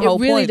my whole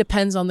point. It really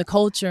depends on the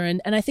culture,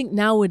 and I think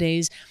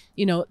nowadays,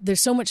 you know,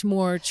 there's so much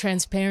more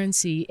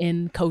transparency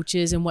in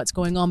coaches and what's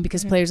going on,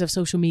 because players have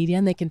social media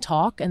and they can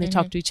talk, and they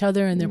talk to each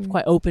other, and they're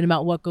quite open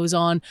about what goes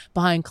on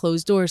behind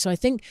closed doors. So I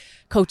think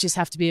coaches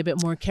have to be a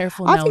bit more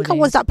careful nowadays. I think I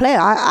was that player.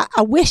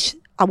 I wish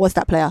I was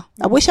that player.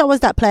 I wish I was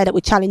that player that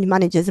would challenge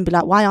managers and be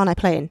like, why aren't I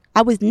playing?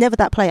 I was never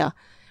that player.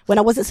 When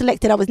I wasn't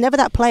selected, I was never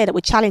that player that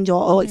would challenge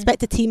or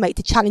expect a teammate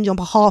to challenge on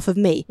behalf of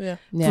me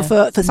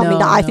for something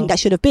that I think that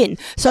should have been.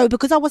 So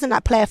because I wasn't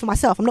that player for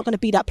myself, I'm not going to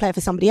be that player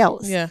for somebody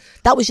else. Yeah.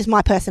 That was just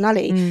my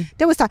personality.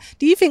 There was time.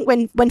 Do you think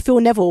when Phil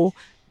Neville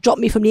dropped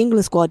me from the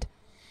England squad,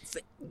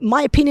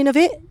 my opinion of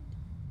it,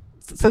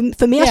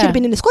 for me, I should have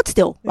been in the squad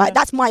still, right?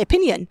 That's my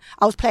opinion.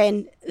 I was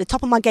playing the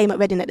top of my game at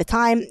Reading at the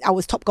time. I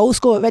was top goal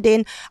scorer at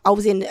Reading. I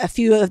was in a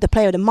few of the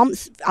player of the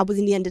months. I was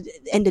in the end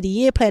of the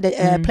year, player of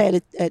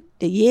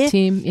the year,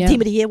 team of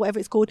the year, whatever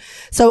it's called.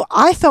 So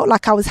I felt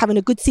like I was having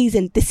a good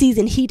season. The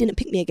season he didn't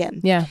pick me again.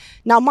 Yeah.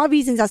 Now my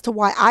reasons as to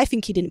why I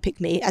think he didn't pick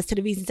me, as to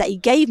the reasons that he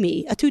gave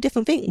me, are two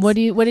different things. What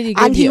did he give you?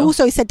 And he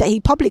also said that he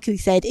publicly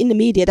said in the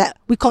media that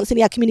we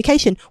constantly had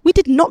communication. We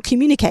did not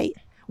communicate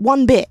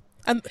one bit.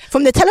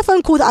 From the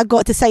telephone call that I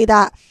got to say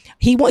that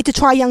he wanted to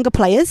try younger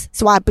players,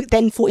 so I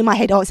then thought in my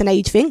head, oh, it's an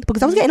age thing,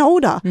 because I was getting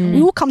older.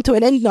 We all come to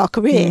an end in our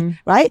career,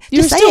 right?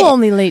 You're still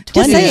only late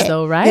 20s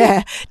though, right?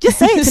 Yeah, just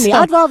say it to me.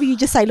 I'd rather you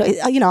just say, look,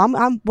 you know,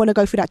 I want to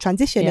go through that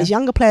transition. There's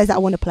younger players that I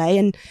want to play,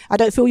 and I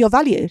don't feel your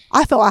value.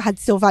 I felt I had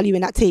still value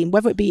in that team,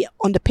 whether it be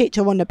on the pitch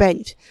or on the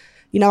bench.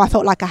 You know, I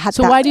felt like I had.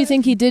 So why do you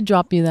think he did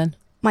drop you then?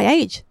 My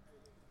age.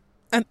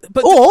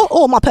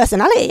 Or my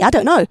personality, I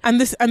don't know.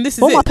 And this is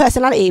my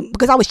personality,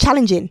 because I was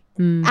challenging,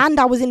 and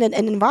I was in an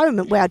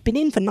environment where I'd been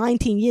in for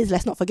 19 years.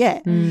 Let's not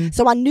forget.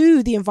 So I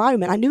knew the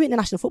environment. I knew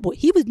international football.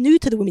 He was new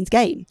to the women's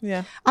game.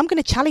 Yeah, I'm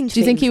going to challenge.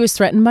 Do you think he was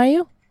threatened by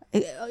you?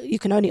 You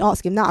can only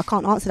ask him that. I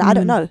can't answer that. I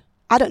don't know.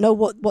 I don't know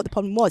what the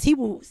problem was. He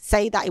will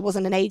say that it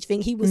wasn't an age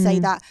thing. He will say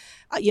that,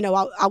 you know,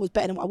 I was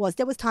better than what I was.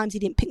 There was times he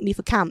didn't pick me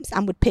for camps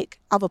and would pick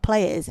other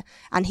players,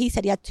 and he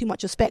said he had too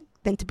much respect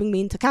then to bring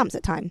me into camps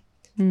at time.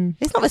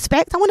 It's not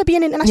respect. I want to be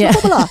an international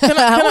footballer. Can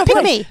I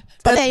pick me?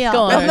 But they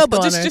are. No,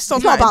 but just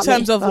on that, in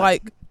terms of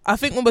like, I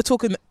think when we're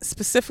talking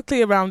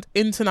specifically around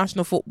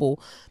international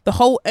football, the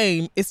whole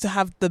aim is to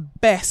have the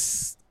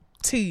best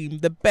team,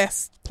 the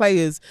best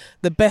players,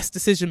 the best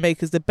decision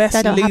makers, the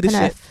best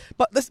leadership.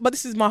 But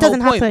this is my whole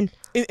point. Doesn't happen.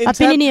 I've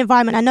been in the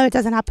environment. I know it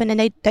doesn't happen,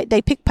 and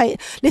they pick play.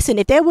 Listen,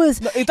 if there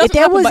was, it doesn't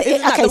happen, but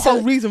isn't that the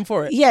whole reason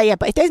for it? Yeah.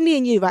 But if there's me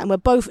and you, right, and we're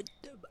both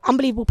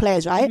unbelievable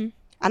players, right?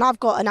 And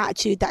I've got an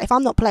attitude that if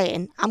I'm not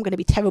playing, I'm going to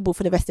be terrible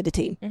for the rest of the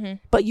team.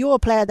 But you're a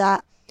player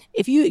that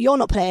if you're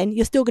not playing,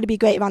 you're still going to be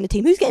great around the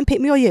team. Who's getting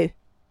picked, me or you?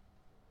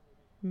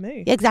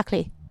 Me.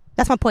 Exactly.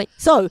 That's my point.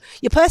 So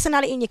your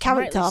personality and your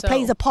character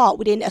plays a part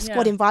within a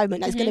squad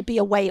environment that's going to be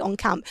away on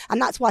camp.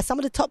 And that's why some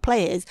of the top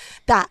players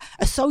that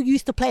are so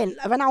used to playing,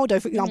 Ronaldo,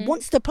 for example,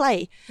 wants to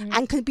play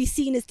and can be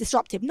seen as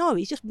disruptive. No,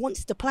 he just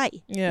wants to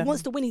play. He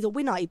wants to win. He's a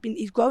winner.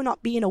 He's grown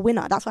up being a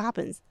winner. That's what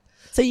happens.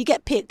 So you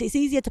get picked. It's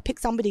easier to pick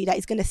somebody that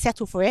is going to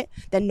settle for it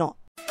than not.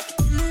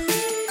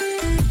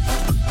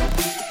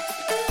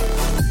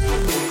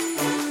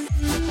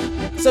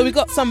 So we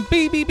got some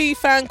BBB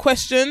fan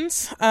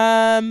questions.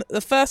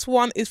 The first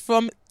one is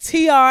from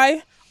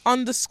TI_Salix.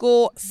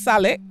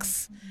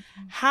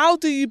 How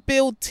do you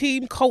build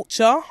team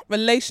culture,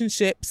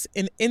 relationships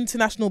in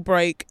international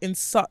break in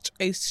such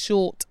a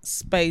short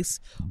space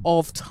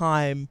of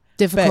time?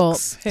 Difficult.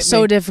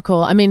 So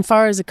difficult. I mean,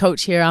 far as a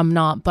coach here, I'm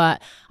not,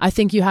 but I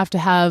think you have to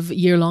have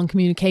year-long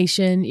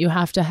communication. You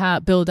have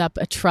to build up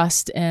a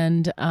trust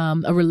and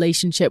a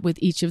relationship with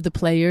each of the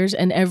players,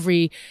 and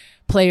every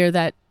player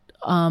that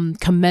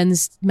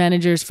commends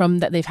managers from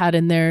that they've had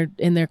in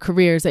their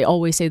careers, they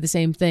always say the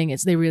same thing.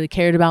 It's they really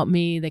cared about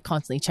me. They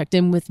constantly checked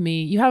in with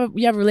me. You have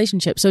a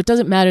relationship. So it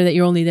doesn't matter that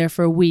you're only there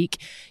for a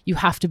week. You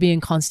have to be in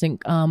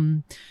constant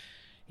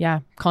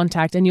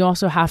contact, and you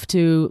also have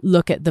to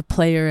look at the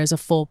player as a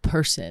full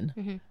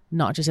person,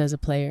 not just as a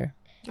player.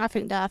 I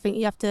think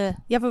you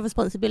have a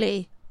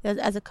responsibility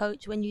as a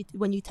coach when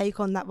you take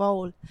on that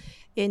role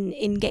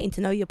in getting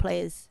to know your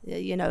players,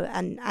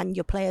 and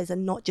your players are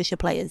not just your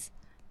players.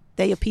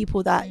 They're your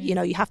people that, you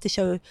have to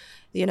show,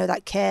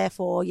 that care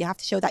for, you have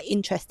to show that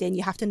interest in,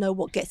 you have to know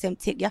what gets them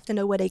ticked, you have to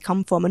know where they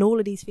come from, and all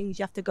of these things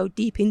you have to go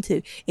deep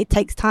into. It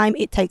takes time,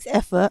 it takes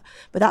effort,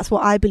 but that's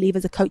what I believe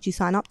as a coach you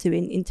sign up to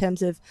in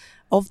terms of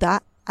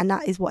that, and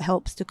that is what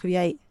helps to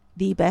create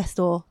the best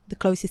or the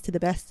closest to the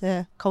best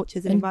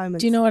cultures and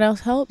environments. Do you know what else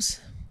helps?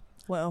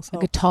 What else A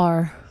helps?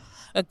 guitar.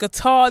 A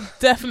guitar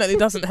definitely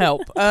doesn't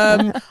help.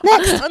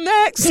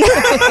 Next.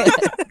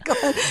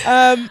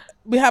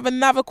 We have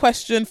another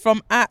question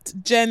from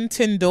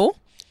 @JenTyndall.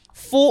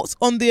 Thoughts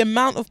on the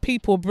amount of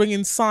people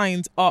bringing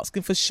signs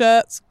asking for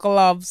shirts,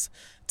 gloves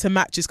to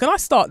matches. Can I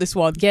start this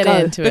one? Get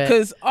into it.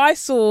 Because I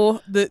saw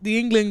the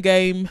England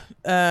game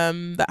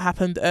that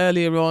happened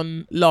earlier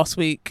on last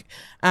week,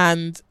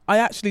 and I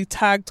actually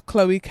tagged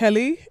Chloe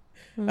Kelly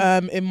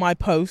in my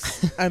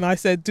post, and I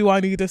said, do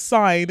I need a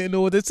sign in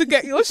order to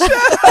get your shirt?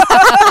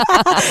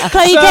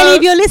 Chloe Kelly,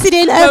 if you're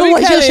listening,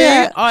 what's your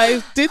shirt?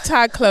 I did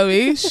tag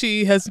Chloe.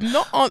 She has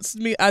not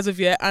answered me as of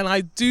yet, and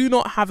I do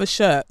not have a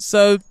shirt.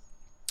 So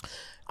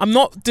I'm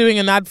not doing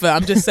an advert.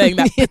 I'm just saying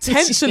that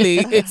potentially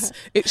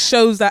it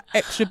shows that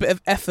extra bit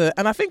of effort.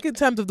 And I think in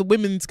terms of the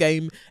women's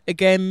game,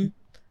 again,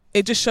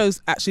 it just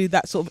shows actually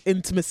that sort of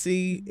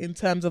intimacy in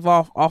terms of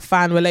our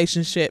fan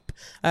relationship.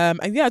 And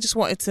yeah, I just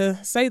wanted to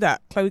say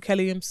that. Chloe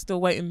Kelly, I'm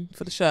still waiting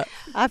for the shirt.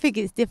 I think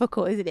it's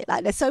difficult, isn't it?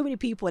 Like, there's so many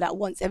people that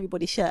wants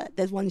everybody's shirt.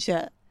 There's one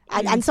shirt.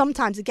 And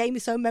sometimes the game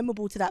is so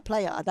memorable to that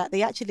player that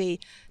they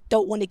actually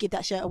don't want to give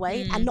that shirt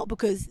away. And not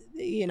because,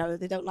 they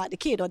don't like the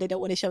kid or they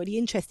don't want to show the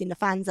interest in the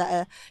fans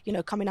that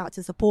are, coming out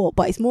to support.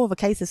 But it's more of a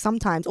case of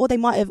sometimes, or they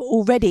might have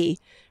already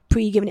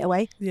pre-given it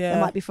away. Yeah.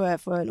 It might be for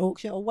an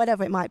auction or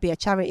whatever it might be, a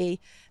charity,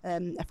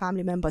 a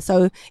family member.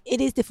 So it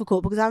is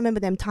difficult because I remember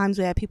them times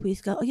where people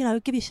used to go,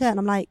 give your shirt. And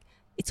I'm like,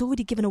 it's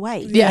already given away.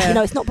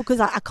 Yeah. It's not because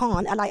I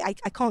can't, and I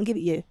can't give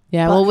it you.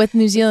 Yeah, But well, with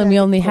New Zealand, we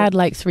only difficult. had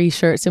like 3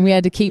 shirts, and we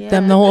had to keep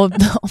them Yeah.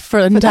 for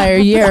an entire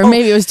year, or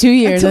maybe it was 2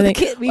 years. Until I the think.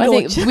 kit I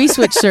think relaunch. we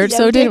switched shirts, Yeah,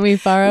 so we didn't did. we,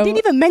 Farah? We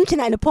didn't even mention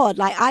that in the pod.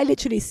 Like, I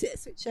literally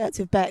switched shirts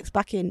with Bex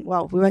back in,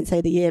 well, we won't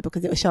say the year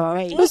because it was show our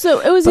age. It was the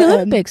But,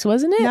 Olympics,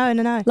 wasn't it?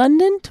 No.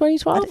 London, I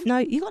 2012. don't know.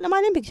 You got my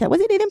Olympic shirt. Was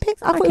it the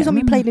Olympics? I thought it was can't when we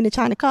remember. played in the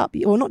China Cup.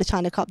 Or not the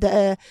China Cup.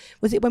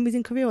 Was it when we was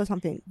in Korea or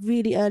something?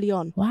 Really early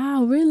on.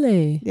 Wow,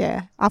 really?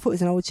 Yeah. I thought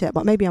it was an old shirt,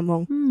 but maybe I'm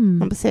wrong.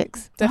 Number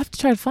 6. I have to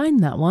try to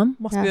find that one.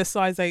 Must Yeah. be a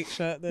size 8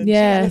 shirt then.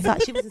 Yeah,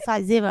 She was a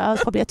size 0. I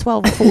was probably a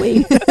 12 or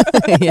 14.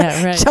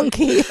 yeah, right.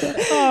 Chunky.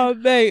 Oh,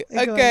 mate. Go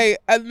on. Okay.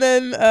 And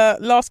then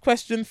last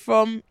question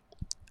from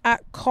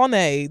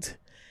 @Conade.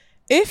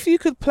 If you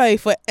could play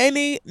for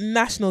any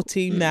national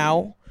team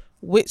now,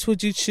 which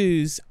would you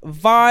choose?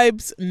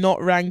 Vibes,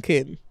 not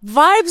ranking.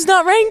 Vibes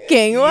not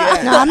ranking.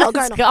 Wow. No, I'm not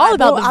going It's off all vibe.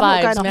 about the I'm not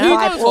vibes, going off man. Who you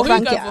vibe going or for? Who you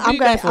ranking. going for? Who you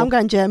going for? I'm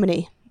going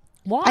Germany.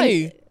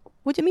 Why?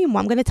 What do you mean?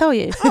 I'm going to tell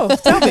you. Oh,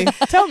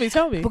 tell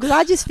me. Because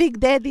I just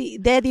think they're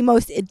the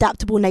most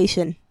adaptable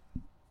nation,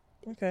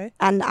 Okay.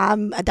 and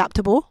I'm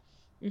adaptable,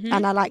 Mm-hmm.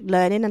 and I like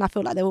learning, and I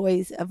feel like they're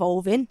always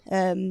evolving.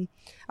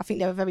 I think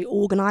they're very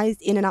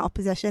organised in and out of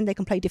possession. They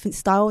can play different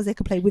styles. They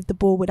can play with the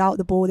ball, without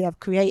the ball. They have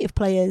creative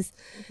players.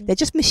 Mm-hmm. They're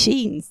just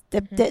machines.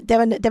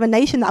 They're a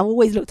nation that I've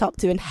always looked up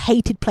to and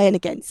hated playing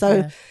against.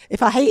 So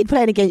if I hated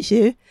playing against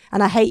you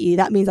and I hate you,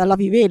 that means I love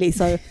you really.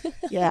 So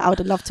yeah, I would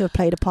have loved to have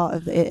played a part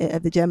of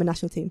the German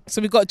national team.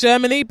 So we've got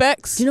Germany,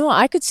 Bex. Do you know what?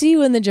 I could see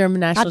you in the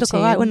German national look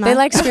team. alright, wouldn't They I?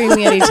 like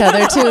screaming at each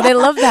other too. They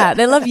love that.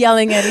 They love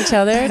yelling at each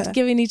other,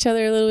 giving each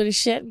other a little bit of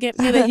shit. Get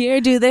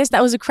here, do this.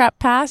 That was a crap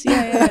pass.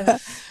 Yeah.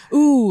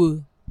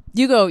 Ooh.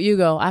 You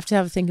go. I have to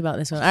have a think about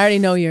this one. I already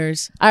know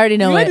yours. I already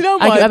know You already it. know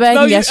I mine. bet I No,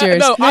 can guess yours.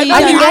 No, I you know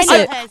don't. who guess I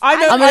know it. hers. I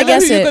know I'm gonna who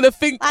guess you're it. gonna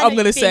think. I know I'm who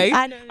gonna you say. think.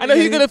 I know who I know who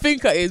it you're is. gonna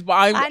think it is, but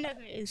I know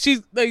who it is.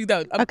 She's no, you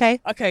don't. Okay.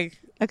 Okay.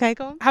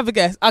 Go on. Have a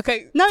guess.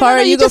 Okay. No,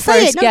 Farah, you go just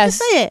say first. it. No, Guess.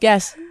 just say it.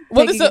 Guess.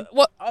 What Take is a it?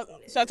 What?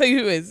 Shall I tell you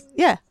who it is?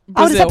 Yeah. Brazil.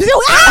 I would have said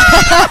Brazil.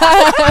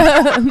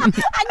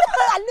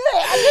 I knew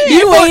it.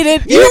 You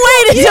waited. You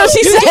waited till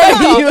she said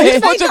Jamaica. you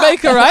It's waited. for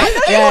Jamaica,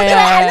 right?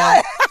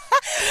 Yeah.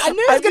 I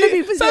knew it was going to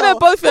be Brazil. So they're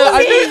both.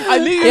 I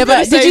knew. You Yeah, were gonna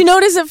but did say- you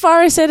notice that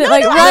Farah said it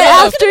like no, right I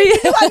know. after you?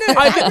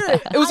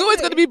 It was always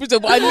going to be Brazil,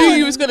 but I knew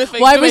you was going to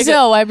think Why Jamaica.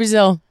 Brazil? Why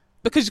Brazil?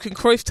 Because you can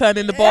Cruyff turn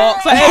in the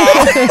box.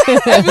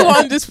 Like,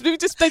 everyone they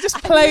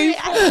just play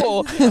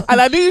football.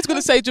 And I knew he was going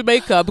to say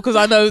Jamaica because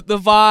I know the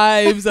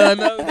vibes and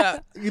I know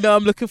that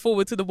I'm looking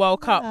forward to the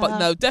World Cup. But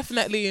no,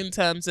 definitely in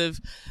terms of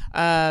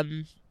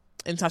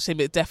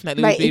it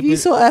definitely Mate, would be if you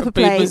saw Eartha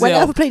be play, when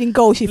Brazil. Eartha played in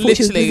goal, she thought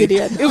she was Literally.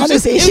 Brazilian. It was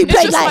just- Honestly, it she was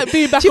played just like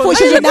being back she on thought the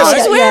she was field, Ronaldo.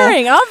 right?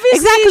 Swearing, obviously.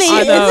 Exactly.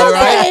 I know, It's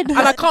right? not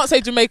And I can't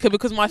say Jamaica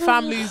because my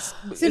family's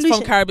is from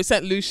Lucia. Caribbean,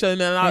 St. Lucia, and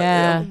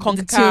Yeah,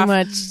 CONCACAF. too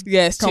much.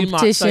 Yeah, it's too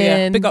much. So yeah,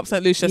 competition. big up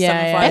St. Lucia,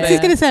 Yeah, 7-5. Bex is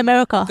going to say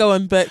America. Go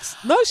on, Bex.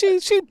 No, she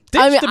ditched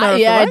I mean, America,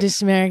 yeah, right?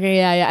 just America.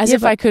 Yeah. As Yeah,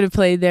 if but- I could have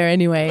played there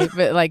anyway.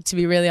 But like, to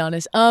be really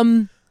honest,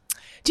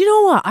 Do you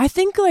know what? I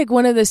think like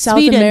one of the South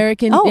Sweden.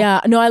 American. Oh.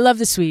 Yeah, no, I love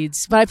the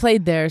Swedes, but I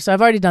played there, so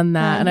I've already done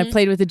that, and I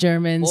played with the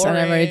Germans, and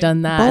I've already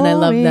done that, and I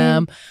love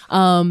them.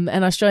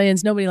 And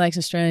Australians, nobody likes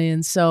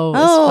Australians, so. Oh,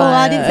 it's fine.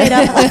 I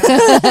didn't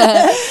say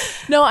that.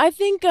 No, I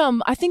think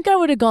I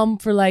would have gone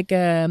for like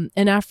an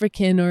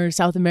African or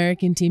South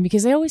American team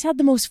because they always had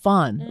the most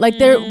fun. Like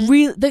they're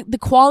real. The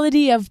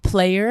quality of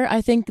player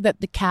I think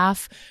that the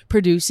CAF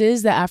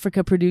produces, that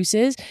Africa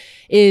produces,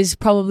 is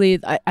probably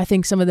I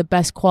think some of the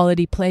best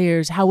quality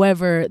players.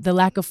 However, the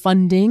lack of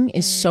funding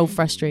is so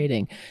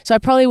frustrating. So I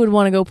probably would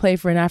want to go play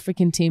for an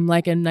African team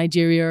like a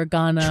Nigeria or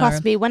Ghana.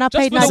 Trust me, when I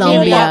played for the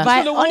Nigeria, warm-up. right?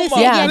 For the warm-up.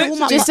 Honestly, Yeah, the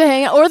warm-up. just to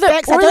hang out, or the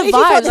Bex, I don't know if you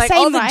vibes, felt the like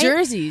all same, the right?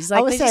 jerseys. Like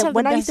I would they just say have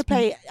when the I used to best-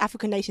 play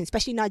African nations,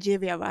 especially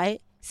Nigeria,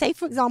 right? Say,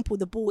 for example,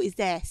 the ball is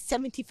there,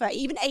 70-30,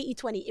 even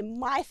 80-20 in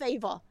my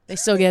favour. they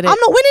still get it. I'm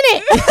not winning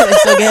it. They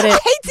still get it. I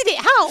hated it.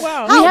 How?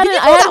 Wow. How? We had Did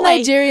it I go had that a way?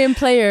 Nigerian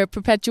player,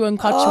 Perpetua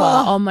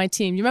Nkachwa, on my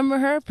team. You remember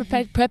her?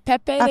 Pepe, they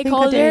think I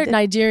called her? did.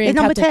 Nigerian It's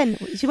number captain.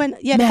 10. She went,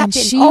 yeah, Man,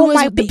 captain. she oh was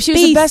my she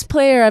was the best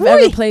player I've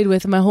ever played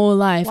with in my whole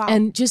life. Wow.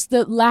 And just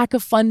the lack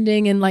of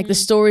funding and like the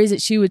stories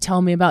that she would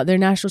tell me about their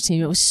national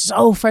team, it was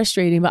so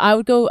frustrating. But I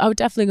would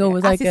definitely go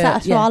with like Asisa a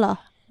Ashwala.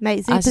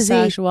 Mate, Super Asisa Z.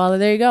 Ashwala.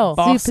 There you go.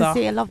 Barca. Super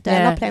Z. I loved her. I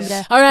Yeah. love playing with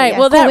her. All right. Yeah,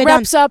 Well, cool, that we're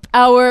wraps up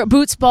our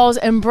Boots, Balls,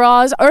 and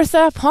Bras.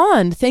 Eartha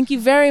Pond, thank you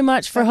very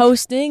much for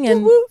hosting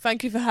and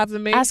Thank you for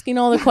having me. asking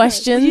all the done.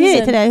 questions. You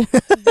here and-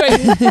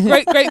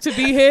 today? Great to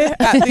be here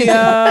at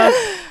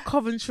the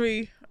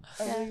Coventry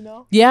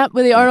Arena. Yeah,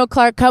 with the Arnold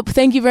Clark Cup.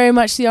 Thank you very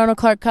much to the Arnold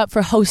Clark Cup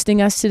for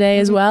hosting us today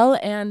as well.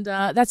 And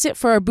that's it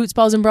for our Boots,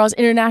 Balls, and Bras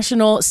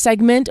international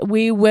segment.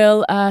 We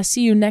will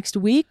see you next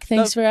week.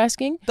 Thanks for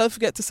asking. Don't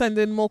forget to send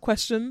in more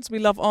questions. We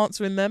love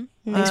answering them.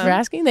 Thanks for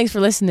asking. Thanks for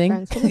listening.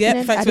 Thanks for Yeah,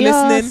 listening. thanks for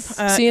Adios.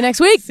 listening. See you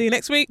next week. See you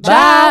next week.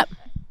 Bye.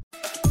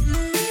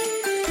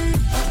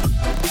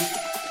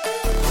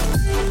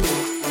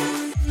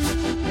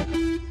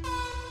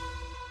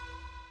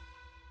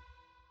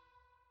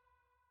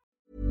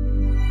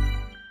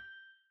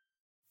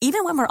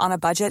 Even when we're on a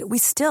budget, we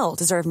still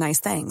deserve nice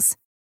things.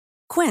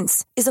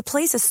 Quince is a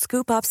place to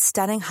scoop up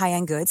stunning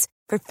high-end goods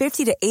for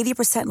 50 to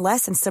 80%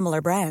 less than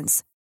similar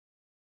brands.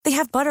 They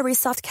have buttery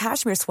soft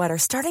cashmere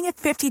sweaters starting at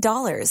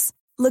 $50,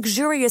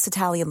 luxurious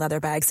Italian leather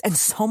bags, and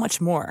so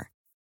much more.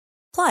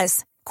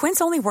 Plus,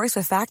 Quince only works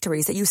with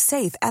factories that use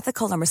safe,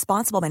 ethical, and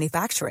responsible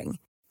manufacturing.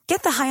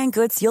 Get the high-end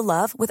goods you'll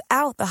love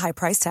without the high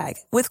price tag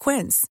with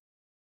Quince.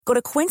 Go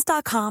to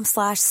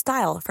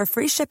quince.com/style for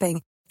free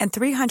shipping and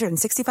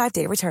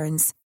 365-day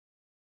returns.